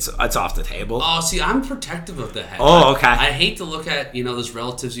say it's off the table. Oh, see, I'm protective of the head. Oh, okay. I hate to look at those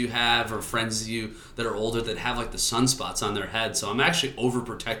relatives you have or friends of you that are older that have like the sunspots on their head. So I'm actually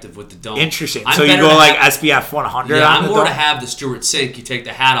overprotective with the dome. Interesting. So you go like SPF 100. Yeah, I'm more to have the Stuart Sink. You take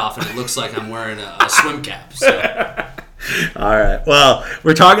the hat off and it looks like I'm wearing a swim cap. So. All right. Well,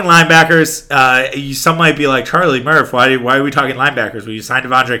 we're talking linebackers. Some might be like, Charlie Murph, why are we talking linebackers? We signed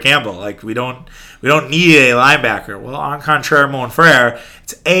Devondre Campbell. Like we don't need a linebacker. Well, on contraire, mon frere,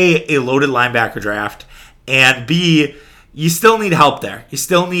 it's a loaded linebacker draft, and B, you still need help there. You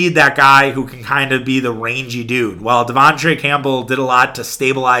still need that guy who can kind of be the rangy dude. While Devondre Campbell did a lot to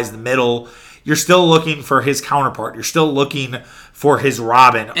stabilize the middle, you're still looking for his counterpart. You're still looking for his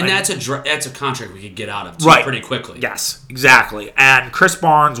Robin. And that's a contract we could get out of pretty quickly. Yes, exactly. And Chris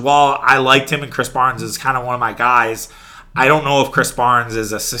Barnes, while I liked him and Chris Barnes is kind of one of my guys, I don't know if Chris Barnes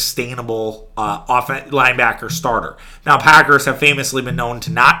is a sustainable linebacker starter. Now, Packers have famously been known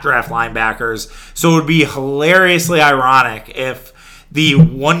to not draft linebackers, so it would be hilariously ironic if the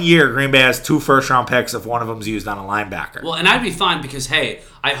 1 year Green Bay has 2 first-round picks if one of them is used on a linebacker. Well, and I'd be fine because, hey,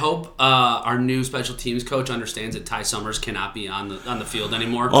 I hope our new special teams coach understands that Ty Summers cannot be on the field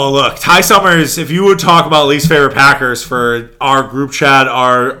anymore. Oh, look, Ty Summers, if you would talk about least favorite Packers for our group chat,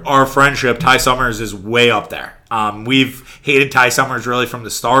 our friendship, Ty Summers is way up there. We've hated Ty Summers really from the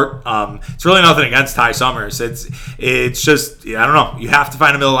start. It's really nothing against Ty Summers. It's just, I don't know. You have to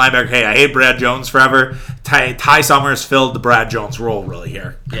find a middle linebacker. Hey, I hate Brad Jones forever. Ty Summers filled the Brad Jones role really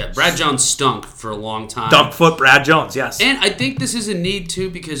here. Yeah, Brad Jones stunk for a long time. Dunkfoot Brad Jones, yes. And I think this is a need, too,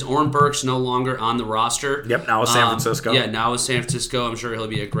 because Oren Burke's no longer on the roster. Yep, now with San Francisco. Yeah, now with San Francisco. I'm sure he'll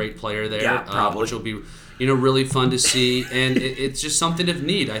be a great player there. Yeah, probably. Which will be really fun to see. And it's just something of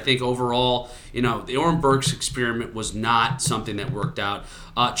need. I think overall, the Oren Burks experiment was not something that worked out.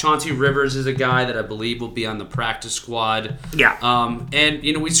 Chauncey Rivers is a guy that I believe will be on the practice squad. Yeah.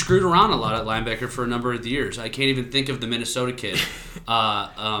 And we screwed around a lot at linebacker for a number of years. I can't even think of the Minnesota kid.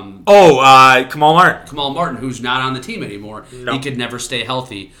 Kamal Martin. Kamal Martin, who's not on the team anymore. No. He could never stay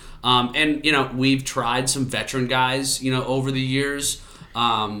healthy. And we've tried some veteran guys, over the years.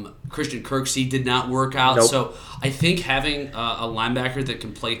 Christian Kirksey did not work out. Nope. So I think having a linebacker that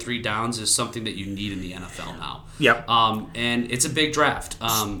can play 3 downs is something that you need in the NFL now. Yep. And it's a big draft.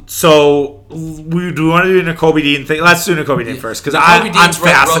 So we do want to do Nakobe Dean thing. Let's do Nakobe Dean first because I'm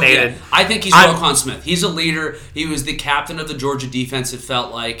fascinated. I think he's Roquan Smith. He's a leader. He was the captain of the Georgia defense, it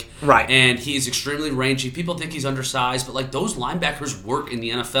felt like. Right. And he's extremely rangy. People think he's undersized, but like those linebackers work in the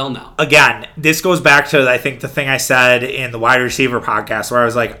NFL now. Again, this goes back to I think the thing I said in the wide receiver podcast where I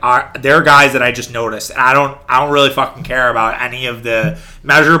was like, there are guys that I just noticed. And I don't really fucking care about any of the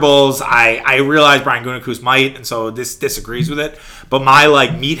measurables. I realize Brian Gutekunst might, and so this disagrees with it. But my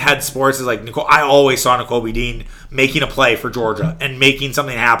like meathead sports is like I always saw Nakobe Dean making a play for Georgia and making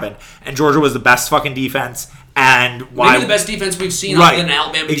something happen. And Georgia was the best fucking defense. And why maybe the best defense we've seen other than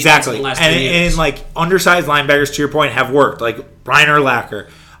Alabama defense in the last 2 years. And like undersized linebackers, to your point, have worked. Like Brian Urlacher,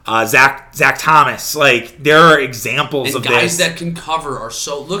 Zach Thomas. Like there are examples of guys this. that can cover are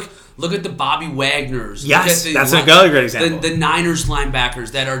so look at the Bobby Wagners. Yes, that's another great example. The Niners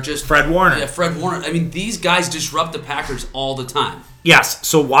linebackers that are just Fred Warner. Yeah, Fred Warner. I mean, these guys disrupt the Packers all the time. Yes,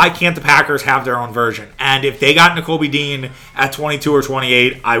 so why can't the Packers have their own version? And if they got Nakobe Dean at 22 or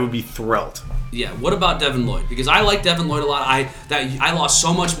 28, I would be thrilled. Yeah, what about Devin Lloyd? Because I like Devin Lloyd a lot. I lost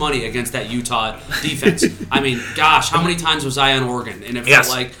so much money against that Utah defense. I mean, gosh, how many times was I on Oregon? And it felt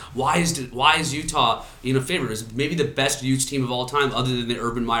like, why is Utah favored? It's maybe the best Utes team of all time, other than the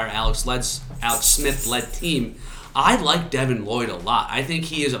Urban Meyer, Alex Smith led team. I like Devin Lloyd a lot. I think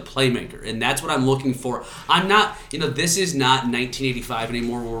he is a playmaker, and that's what I'm looking for. I'm not, this is not 1985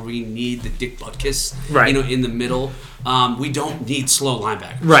 anymore where we need the Dick Butkus, in the middle. We don't need slow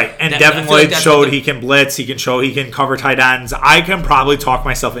linebackers. Right, and Devin Lloyd showed he can blitz, he can cover tight ends. I can probably talk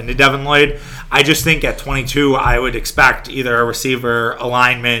myself into Devin Lloyd. I just think at 22, I would expect either a receiver, a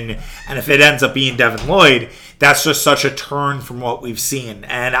lineman, and if it ends up being Devin Lloyd, that's just such a turn from what we've seen.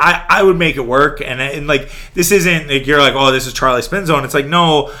 And I would make it work. And like, this isn't like you're like, oh, this is Charlie Spin Zone. It's like,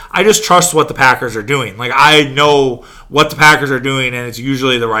 no, I just trust what the Packers are doing. Like, I know what the Packers are doing, and it's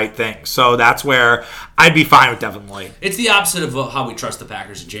usually the right thing. So that's where I'd be fine with Devin Lloyd. It's the opposite of how we trust the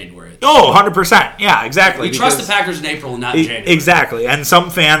Packers in January. Oh, 100%. Yeah, exactly. We trust the Packers in April and not in January. Exactly. And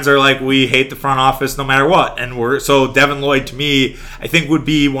some fans are like, we hate the front office no matter what. And so Devin Lloyd, to me, I think would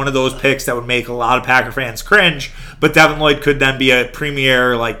be one of those picks that would make a lot of Packer fans cringe. But Devin Lloyd could then be a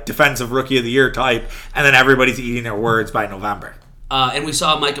premier, like, defensive rookie of the year type, and then everybody's eating their words by November. And we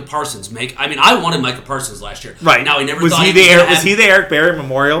saw Micah Parsons I wanted Micah Parsons last year. Right. Now, I never was thought he the Eric Berry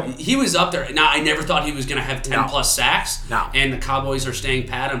Memorial? He was up there. Now, I never thought he was going to have 10-plus sacks. No. And the Cowboys are staying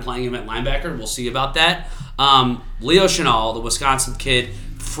pat and playing him at linebacker. We'll see about that. Leo Chenal, the Wisconsin kid,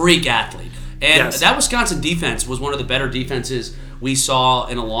 freak athlete. And that Wisconsin defense was one of the better defenses we saw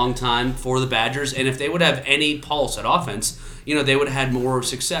in a long time for the Badgers. And if they would have any pulse at offense, they would have had more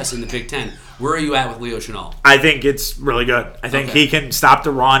success in the Big Ten. Where are you at with Leo Chenal? I think it's really good. I think he can stop the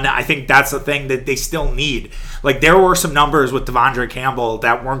run. I think that's the thing that they still need. Like, there were some numbers with Devondre Campbell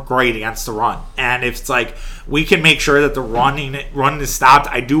that weren't great against the run. And if it's like, we can make sure that the run is stopped.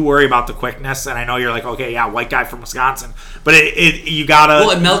 I do worry about the quickness. And I know you're like, okay, yeah, white guy from Wisconsin. But you got to...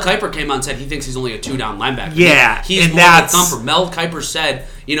 Well, and Mel Kiper came on and said he thinks he's only a 2-down linebacker. Yeah. He's more of a thumper. Mel Kiper said,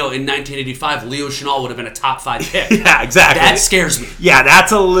 in 1985, Leo Chenal would have been a top 5 pick. Yeah, exactly. That scares me. Yeah,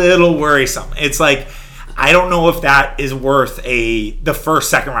 that's a little worrisome. It's like, I don't know if that is worth the first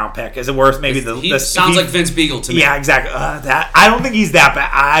second-round pick. Is it worth maybe He sounds like Vince Beagle to me. Yeah, exactly. I don't think he's that bad.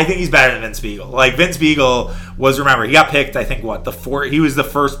 I think he's better than Vince Beagle. Like, Vince Beagle was, remember, he got picked, I think, he was the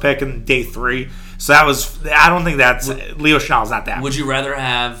first pick in day 3. So I don't think Leo Chenal's not that. Would you rather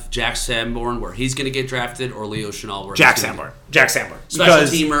have Jack Sanborn where he's going to get drafted or Leo Chenal where Jack Sanborn. Special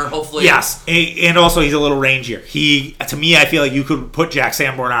teamer, hopefully. Yes, and also he's a little rangier. To me, I feel like you could put Jack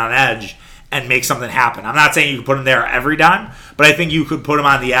Sanborn on an edge and make something happen. I'm not saying you could put him there every time, but I think you could put him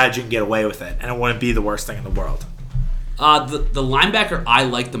on the edge and get away with it, and it wouldn't be the worst thing in the world. The linebacker I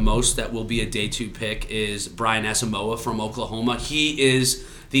like the most that will be a day 2 pick is Brian Asamoah from Oklahoma. He is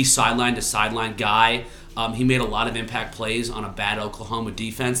the sideline-to-sideline guy. He made a lot of impact plays on a bad Oklahoma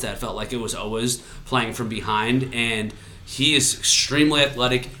defense that felt like it was always playing from behind, and he is extremely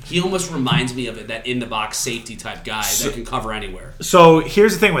athletic. He almost reminds me of that in-the-box safety type guy that can cover anywhere. So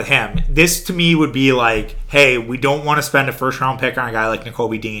here's the thing with him. This, to me, would be like, hey, we don't want to spend a first-round pick on a guy like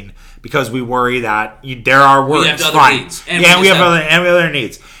Nakobe Dean because we worry that there are words. We have other needs. And we have other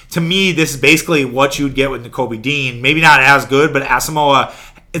needs. To me, this is basically what you would get with Nakobe Dean. Maybe not as good, but Asamoah,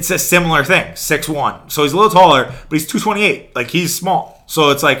 it's a similar thing. 6'1". So he's a little taller, but he's 228. Like, he's small. So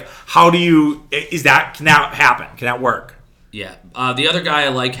it's like, can that happen? Can that work? Yeah. The other guy I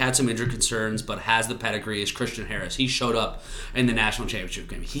like had some injury concerns, but has the pedigree is Christian Harris. He showed up in the national championship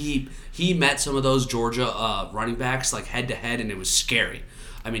game. He met some of those Georgia running backs like head to head, and it was scary.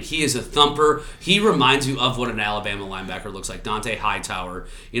 I mean, he is a thumper. He reminds you of what an Alabama linebacker looks like. Dante Hightower,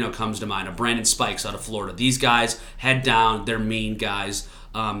 comes to mind. A Brandon Spikes out of Florida. These guys, head down, they're mean guys.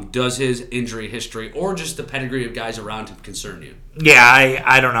 Does his injury history or just the pedigree of guys around him concern you? Yeah,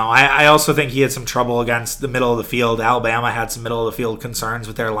 I don't know. I also think he had some trouble against the middle of the field. Alabama had some middle of the field concerns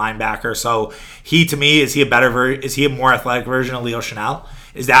with their linebacker. So to me, is he a more athletic version of Leo Chanel?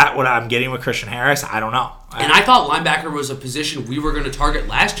 Is that what I'm getting with Christian Harris? I don't know. And I thought linebacker was a position we were going to target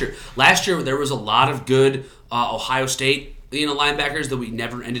last year. Last year, there was a lot of good Ohio State linebackers that we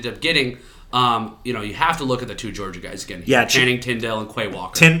never ended up getting. You have to look at the two Georgia guys again. Yeah, Channing Tindall and Quay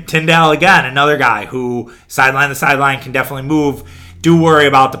Walker. Tindall, again, another guy who sideline to sideline can definitely move. Do worry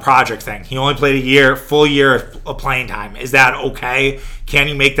about the project thing. He only played full year of playing time. Is that okay? Can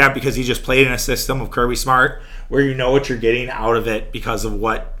you make that because he just played in a system of Kirby Smart where you know what you're getting out of it because of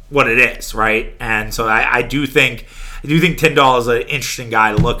what it is, right? And so I do think Tindall is an interesting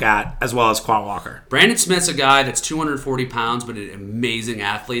guy to look at, as well as Quan Walker. Brandon Smith's a guy that's 240 pounds, but an amazing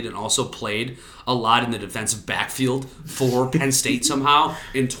athlete, and also played a lot in the defensive backfield for Penn State somehow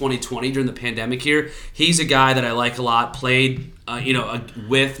in 2020 during the pandemic here. He's a guy that I like a lot. Played,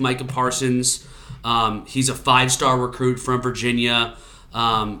 with Micah Parsons. He's a 5-star recruit from Virginia.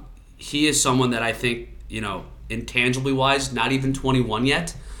 He is someone that I think, intangibly wise, not even 21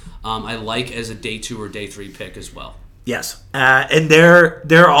 yet. I like as a day 2 or day 3 pick as well. Yes, and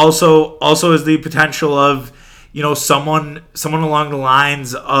there also is the potential of someone along the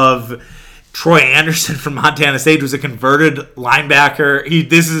lines of Troy Anderson from Montana State, who's a converted linebacker.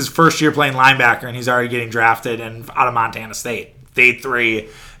 This is his first year playing linebacker, and he's already getting drafted out of Montana State. Day 3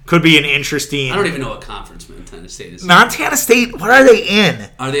 could be an interesting. I don't even know what conference Montana State is. Montana State, what are they in?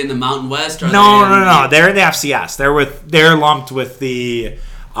 Are they in the Mountain West? No. They're in the FCS. They're lumped with the.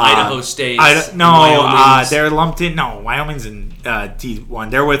 Idaho State. They're lumped in. No, Wyoming's in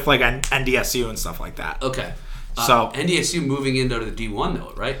D1. They're with like NDSU and stuff like that. Okay. So NDSU moving into the D1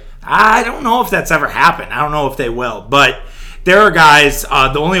 though, right? I don't know if that's ever happened. I don't know if they will, but there are guys.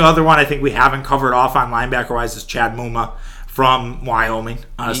 The only other one I think we haven't covered off on linebacker wise is Chad Muma from Wyoming.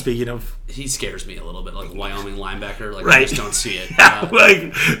 Speaking of. He scares me a little bit, like a Wyoming linebacker. Like, right. I just don't see it.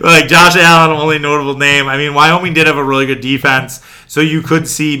 Like Josh Allen, only notable name. I mean, Wyoming did have a really good defense, so you could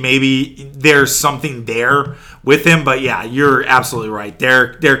see maybe there's something there with him. But yeah, you're absolutely right.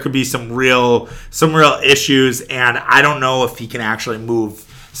 There could be some real issues, and I don't know if he can actually move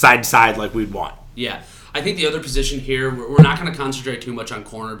side to side like we'd want. Yeah, I think the other position here, we're not going to concentrate too much on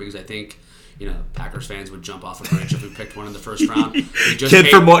corner because I think. Packers fans would jump off a branch if we picked one in the first round.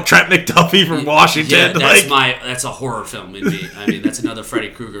 From Trent McDuffie from Washington. Yeah, that's a horror film in me. I mean, that's another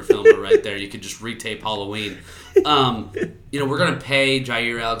Freddy Krueger film right there. You could just retape Halloween. We're going to pay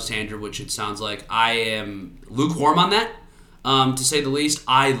Jair Alexander, which it sounds like I am lukewarm on that, to say the least.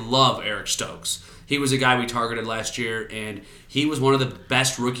 I love Eric Stokes. He was a guy we targeted last year, and he was one of the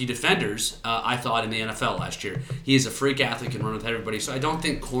best rookie defenders, I thought, in the NFL last year. He is a freak athlete, can run with everybody, so I don't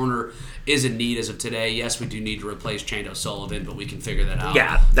think corner is in need as of today. Yes, we do need to replace Chando O'Sullivan, but we can figure that out.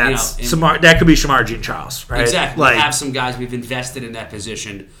 Yeah, that could be Shamar Jean-Charles, right? Exactly. We have some guys we've invested in that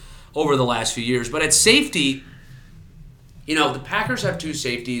position over the last few years. But at safety, the Packers have 2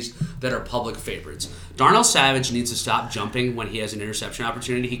 safeties that are public favorites. Darnell Savage needs to stop jumping when he has an interception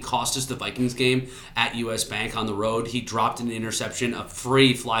opportunity. He cost us the Vikings game at U.S. Bank on the road. He dropped an interception, a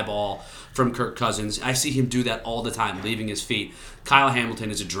free fly ball from Kirk Cousins. I see him do that all the time, leaving his feet. Kyle Hamilton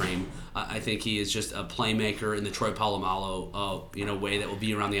is a dream. I think he is just a playmaker in the Troy Polamalu way that will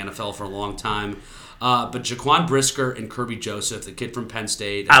be around the NFL for a long time. But Jaquan Brisker and Kirby Joseph, the kid from Penn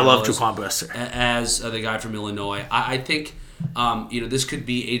State. I love Jaquan Brisker. As the guy from Illinois. I think this could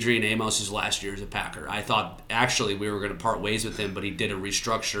be Adrian Amos' last year as a Packer. I thought actually we were going to part ways with him, but he did a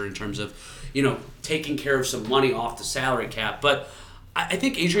restructure in terms of, taking care of some money off the salary cap. But I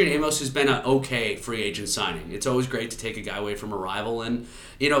think Adrian Amos has been an okay free agent signing. It's always great to take a guy away from a rival. And,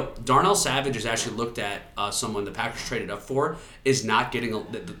 Darnell Savage is actually looked at someone the Packers traded up for, is not getting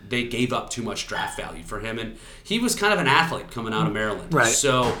they gave up too much draft value for him. And he was kind of an athlete coming out of Maryland. Right.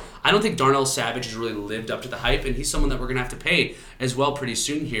 So I don't think Darnell Savage has really lived up to the hype, and he's someone that we're going to have to pay as well pretty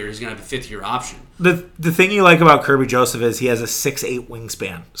soon here. He's going to have a 5th-year option. The thing you like about Kirby Joseph is he has a 6'8"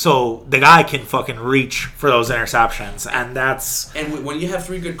 wingspan. So the guy can fucking reach for those interceptions, and that's... And when you have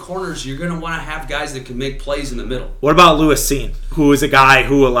 3 good corners, you're going to want to have guys that can make plays in the middle. What about Lewis Cine, who is a guy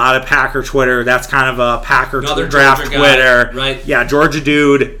who a lot of Packer Twitter, that's kind of a Packer draft Twitter. Right. Yeah, Georgia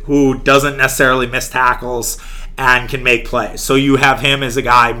dude who doesn't necessarily miss tackles. and can make plays. So you have him as a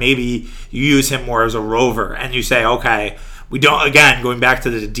guy, maybe you use him more as a rover, and you say, okay, we don't, again, going back to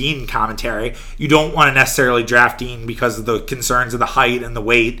the Dean commentary, you don't want to necessarily draft Dean because of the concerns of the height and the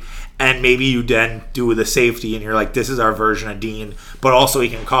weight, and maybe you then do the safety, and you're like, this is our version of Dean, but also he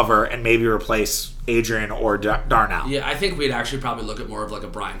can cover and maybe replace Adrian or Darnell. Yeah, I think we'd actually probably look at more of like a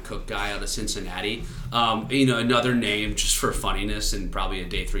Brian Cook guy out of Cincinnati. Another name just for funniness and probably a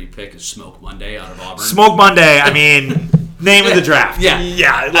day 3 pick is Smoke Monday out of Auburn. Smoke Monday, I mean, name of the draft.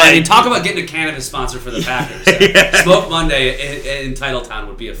 Yeah. Like, talk about getting a cannabis sponsor for the Packers. Smoke Monday in Titletown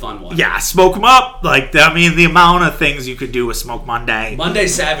would be a fun one. Yeah, smoke them up. Like, I mean, the amount of things you could do with Smoke Monday. Monday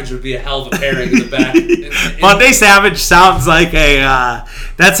Savage would be a hell of a pairing in the back. Monday Savage sounds like a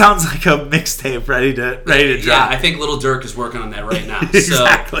mixtape ready to drop. Yeah, I think Little Dirk is working on that right now.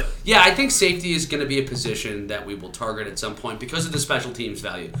 Exactly. So, yeah, I think safety is going to be a position that we will target at some point because of the special teams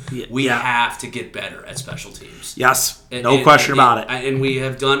value. We have to get better at special teams. Yes, no question about it. And we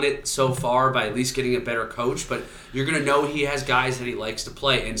have done it so far by at least getting a better coach, but you're going to know he has guys that he likes to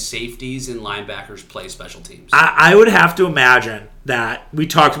play, and safeties and linebackers play special teams. I would have to imagine that we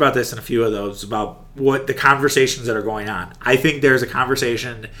talked about this in a few of those about what the conversations that are going on. I think there's a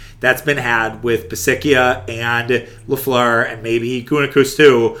conversation that's been had with Basikia and LaFleur and maybe Gunakus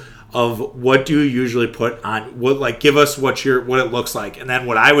too of what do you usually put on give us what it looks like, and then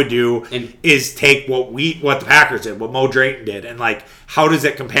what I would do is take what the Packers did, what Mo Drayton did, and like how does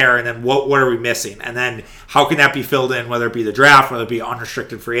it compare, and then what are we missing, and then how can that be filled in, whether it be the draft, whether it be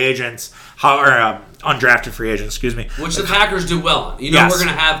unrestricted free agents, undrafted free agents, excuse me, which the Packers do well on. Yes. We're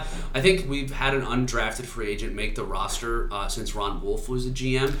gonna have. I think we've had an undrafted free agent make the roster since Ron Wolf was the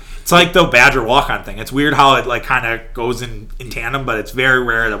GM. It's like the Badger walk-on thing. It's weird how it like kind of goes in tandem, but it's very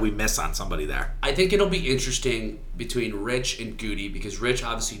rare that we miss on somebody there. I think it'll be interesting between Rich and Goody because Rich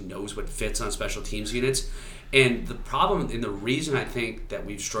obviously knows what fits on special teams units. And the problem and the reason I think that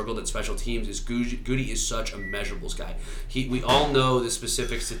we've struggled at special teams is Goody is such a measurables guy. We all know the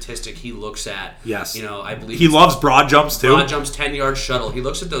specific statistic he looks at. Yes. I believe he loves broad jumps too. Broad jumps, 10-yard shuttle. He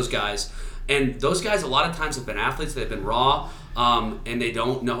looks at those guys, and those guys a lot of times have been athletes. They've been raw, and they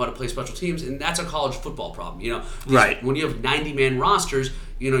don't know how to play special teams, and that's a college football problem. Right. When you have 90-man rosters,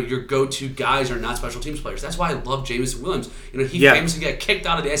 your go-to guys are not special teams players. That's why I love Jameson Williams. He famously got kicked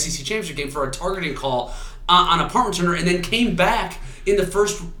out of the SEC championship game for a targeting call on a punt returner, and then came back in the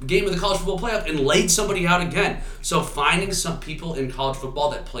first game of the college football playoff and laid somebody out again. So finding some people in college football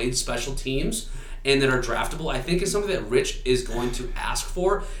that played special teams and that are draftable, I think is something that Rich is going to ask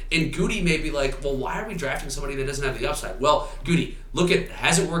for. And Goody may be like, well, why are we drafting somebody that doesn't have the upside? Well, Goody, look at,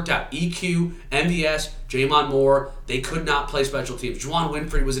 hasn't worked out. EQ, MVS, Jamon Moore, they could not play special teams. Juwan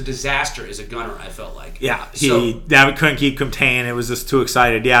Winfrey was a disaster as a gunner, I felt like. Yeah, he couldn't keep contained. It was just too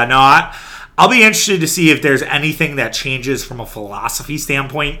excited. Yeah, no, I'll be interested to see if there's anything that changes from a philosophy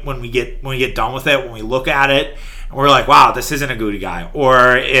standpoint when we get done with it, when we look at it, and we're like, wow, this isn't a Goody guy,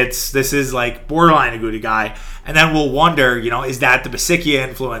 or this is like borderline a Goody guy, and then we'll wonder, is that the Basikia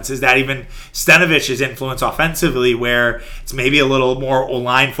influence? Is that even Stenovich's influence offensively, where it's maybe a little more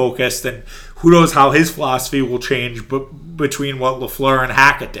O-line focused, and who knows how his philosophy will change between what LaFleur and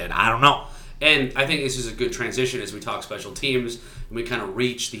Hackett did? I don't know. And I think this is a good transition as we talk special teams and we kind of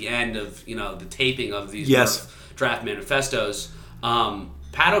reach the end of the taping of these draft manifestos.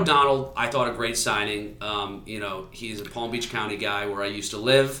 Pat O'Donnell, I thought a great signing. He's a Palm Beach County guy where I used to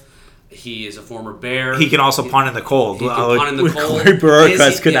live. He is a former Bear. He can also punt in the cold. He can punt in the cold. Corey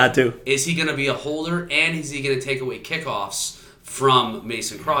Burkhardt could not do. Is he going to be a holder, and is he going to take away kickoffs from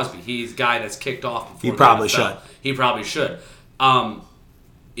Mason Crosby? He's a guy that's kicked off before. He probably should. He probably should. I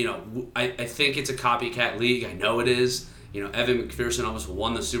think it's a copycat league. I know it is. Evan McPherson almost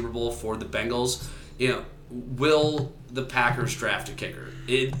won the Super Bowl for the Bengals. Will the Packers draft a kicker?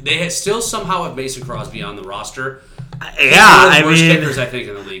 They still somehow have Mason Crosby on the roster. Yeah, worst kickers I think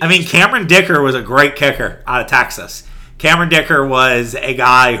in the league. I mean, Cameron Dicker was a great kicker out of Texas. Cameron Dicker was a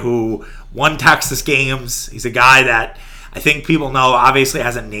guy who won Texas games. He's a guy that I think people know. Obviously,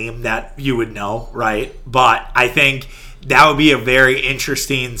 has a name that you would know, right? But I think that would be a very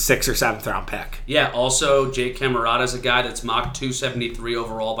interesting 6th or 7th round pick. Yeah, also Jake Camarada is a guy that's mocked 273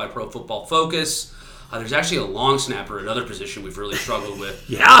 overall by Pro Football Focus. There's actually a long snapper, another position we've really struggled with.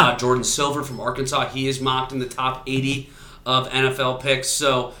 Yeah. Jordan Silver from Arkansas, he is mocked in the top 80 of NFL picks.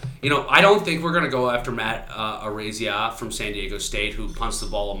 So, I don't think we're going to go after Matt Araiza from San Diego State, who punts the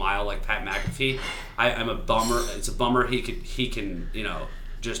ball a mile like Pat McAfee. I'm a bummer. It's a bummer he can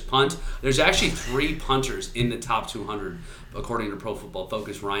just punt. There's actually 3 punters in the top 200, according to Pro Football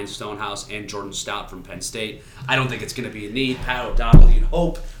Focus: Ryan Stonehouse and Jordan Stout from Penn State. I don't think it's going to be a need. Pat O'Donnell, you'd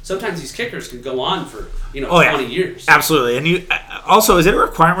hope. Sometimes these kickers can go on for 20 years. Absolutely. And you also, is it a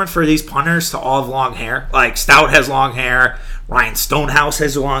requirement for these punters to all have long hair? Like Stout has long hair. Ryan Stonehouse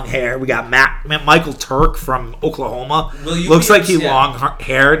has long hair. We got Michael Turk from Oklahoma. Looks like he long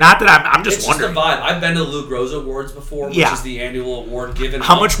hair. Not that I'm just wondering. It's just a vibe. I've been to Lou Groza Awards before, which is the annual award given.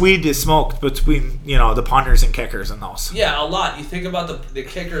 How much weed is smoked between the punters and kickers and those? Yeah, a lot. You think about the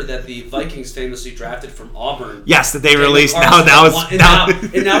kicker that the Vikings famously drafted from Auburn. Yes, that they released now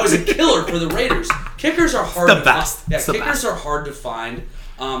is a killer for the Raiders. Kickers are hard. Kickers are hard to find.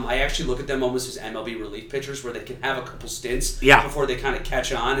 I actually look at them almost as MLB relief pitchers, where they can have a couple stints before they kind of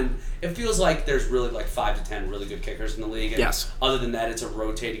catch on, and it feels like there's really like 5 to 10 really good kickers in the league. And other than that, it's a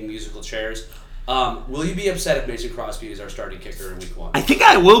rotating musical chairs. Will you be upset if Mason Crosby is our starting kicker in Week 1? I think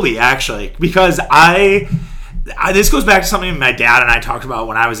I will be, actually, because this goes back to something my dad and I talked about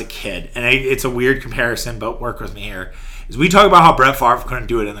when I was a kid, and it's a weird comparison, but work with me here. Is we talk about how Brett Favre couldn't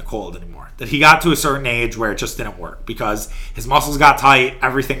do it in the cold anymore. That he got to a certain age where it just didn't work because his muscles got tight,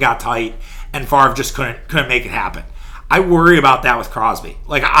 everything got tight, and Favre just couldn't make it happen. I worry about that with Crosby.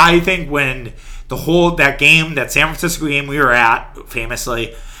 Like, I think when that San Francisco game we were at,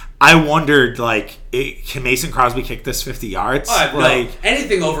 famously, I wondered, can Mason Crosby kick this 50 yards?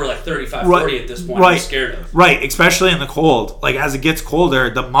 Anything over 35, 40 at this point, I'm scared of. Right, especially in the cold. As it gets colder,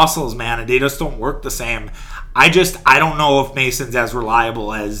 the muscles, man, they just don't work the same. I don't know if Mason's as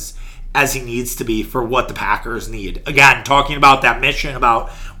reliable as he needs to be for what the Packers need. Again, talking about that mission about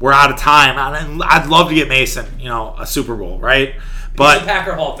we're out of time, and I'd love to get Mason, a Super Bowl, right? But he's a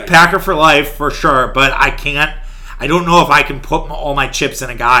Packer Hall fan. Packer for life, for sure. But I don't know if I can put all my chips in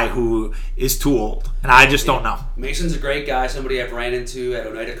a guy who is too old. And I just don't know. Mason's a great guy. Somebody I've ran into at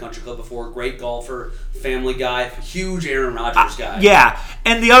Oneida Country Club before. Great golfer, family guy, huge Aaron Rodgers guy. Yeah.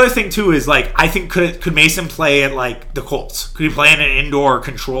 And the other thing, too, is, I think could Mason play at, the Colts? Could he play in an indoor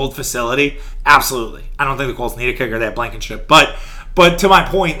controlled facility? Absolutely. I don't think the Colts need a kicker. They have Blankenship. But to my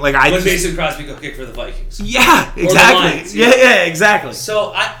point, would Mason Crosby go kick for the Vikings? Yeah, exactly. Lions, yeah, exactly.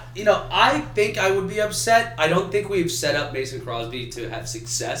 So I think I would be upset. I don't think we've set up Mason Crosby to have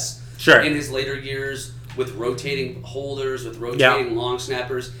success in his later years with rotating holders, with rotating long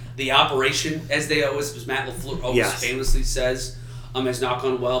snappers. The operation, as Matt LaFleur always famously says, has not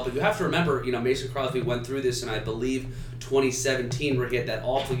gone well. But you have to remember, Mason Crosby went through this, and I believe 2017, where he had that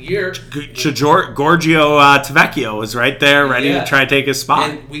awful year. Giorgio Tavecchio was right there, ready to try to take his spot.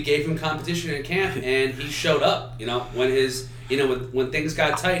 And we gave him competition in camp, and he showed up. When things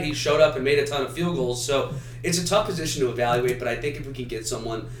got tight, he showed up and made a ton of field goals. So it's a tough position to evaluate, but I think if we can get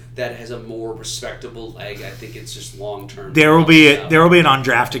someone that has a more respectable leg, I think it's just long term. There will be an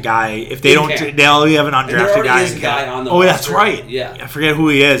undrafted guy. If they don't, they'll have an undrafted guy. Is a guy on the roster. That's right. Yeah, I forget who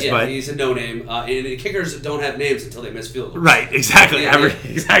he is, but he's a no name. And the kickers don't have names until they miss field goals. Right, exactly.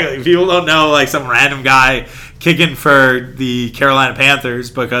 Exactly. People don't know some random guy kicking for the Carolina Panthers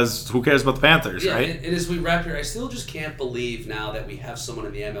because who cares about the Panthers, right? And as we wrap here, I still just can't believe now that we have someone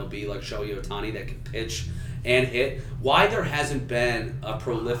in the MLB like Shohei Ohtani that can pitch and hit, why there hasn't been a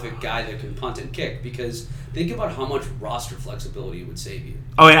prolific guy that can punt and kick, because think about how much roster flexibility it would save you.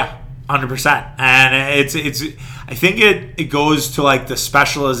 Oh yeah, 100%. And it's I think it goes to the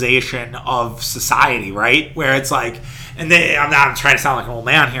specialization of society, right? Where it's I'm trying to sound like an old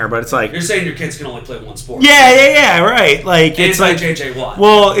man here, but it's you're saying your kids can only play one sport. Yeah, right. It's JJ Watt.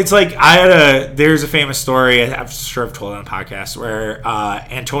 Well, it's there's a famous story, I'm sure I've told it on a podcast, where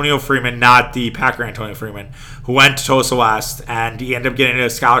Antonio Freeman, not the Packer Antonio Freeman, who went to Tulsa West, and he ended up getting a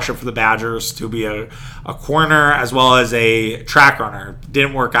scholarship for the Badgers to be a corner as well as a track runner.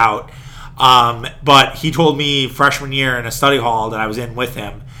 Didn't work out. But he told me freshman year in a study hall that I was in with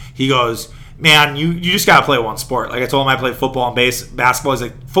him, he goes, man, you just got to play one sport. I told him I played football and basketball.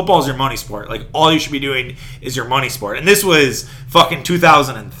 He's football's your money sport. All you should be doing is your money sport. And this was fucking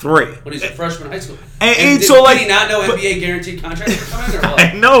 2003. When he's a freshman in high school. And did he not know NBA guaranteed contracts were coming, or what?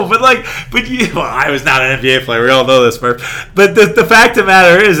 I know, I was not an NBA player. We all know this, Murph. But the fact of the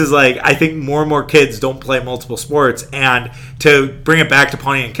matter is I think more and more kids don't play multiple sports. And to bring it back to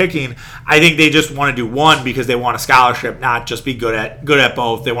punting and kicking, I think they just want to do one because they want a scholarship, not just be good at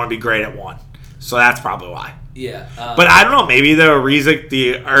both. They want to be great at one. So that's probably why. Yeah. But I don't know. Maybe the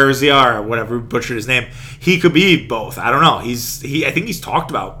Arzia or whatever, butchered his name, he could be both. I don't know. I think he's talked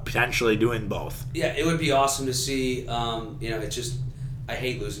about potentially doing both. Yeah, it would be awesome to see. It's just, I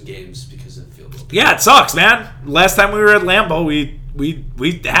hate losing games because of field goal. Yeah, it sucks, man. Last time we were at Lambeau, we we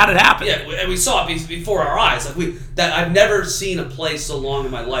had it happen. Yeah, we saw it before our eyes. I've never seen a play so long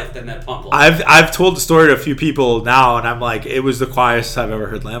in my life than that pump. I've told the story to a few people now, and I'm like, it was the quietest I've ever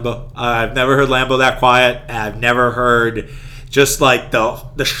heard Lambeau. I've never heard Lambeau that quiet. I've never heard just like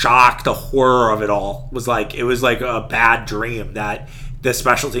the shock, the horror of it all. It was like a bad dream that the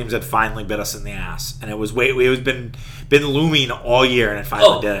special teams had finally bit us in the ass, and it was been looming all year, and it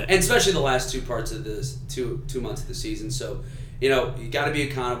finally did it. And especially the last two parts of this 2 months of the season. So, you got to be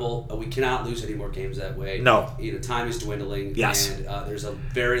accountable. We cannot lose any more games that way. No. Time is dwindling. Yes. And there's a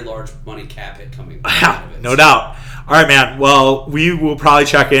very large money cap hit coming. No doubt. All right, man. Well, we will probably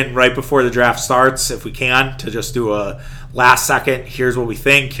check in right before the draft starts if we can to just do a last second. Here's what we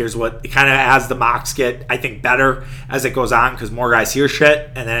think. Here's what it kind of as the mocks get, I think, better as it goes on because more guys hear shit.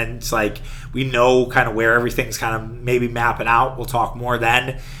 And then it's like we know kind of where everything's kind of maybe mapping out. We'll talk more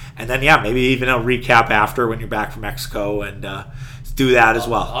then. And then, maybe even a recap after when you're back from Mexico and do that as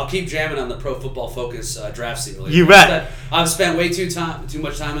well. I'll keep jamming on the Pro Football Focus draft simulator. You bet. I've spent way too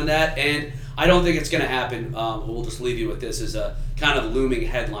much time on that, and I don't think it's going to happen. We'll just leave you with this as a kind of looming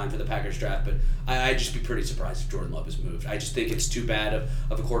headline for the Packers draft, but I'd just be pretty surprised if Jordan Love is moved. I just think it's too bad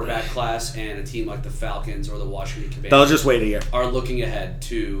of a quarterback class, and a team like the Falcons or the Washington Commanders. They'll just wait a year. Are looking ahead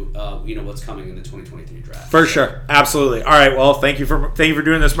to what's coming in the 2023 draft. For sure, absolutely. All right, well, thank you for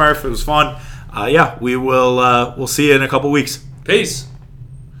doing this, Murph. It was fun. We'll see you in a couple weeks. Peace.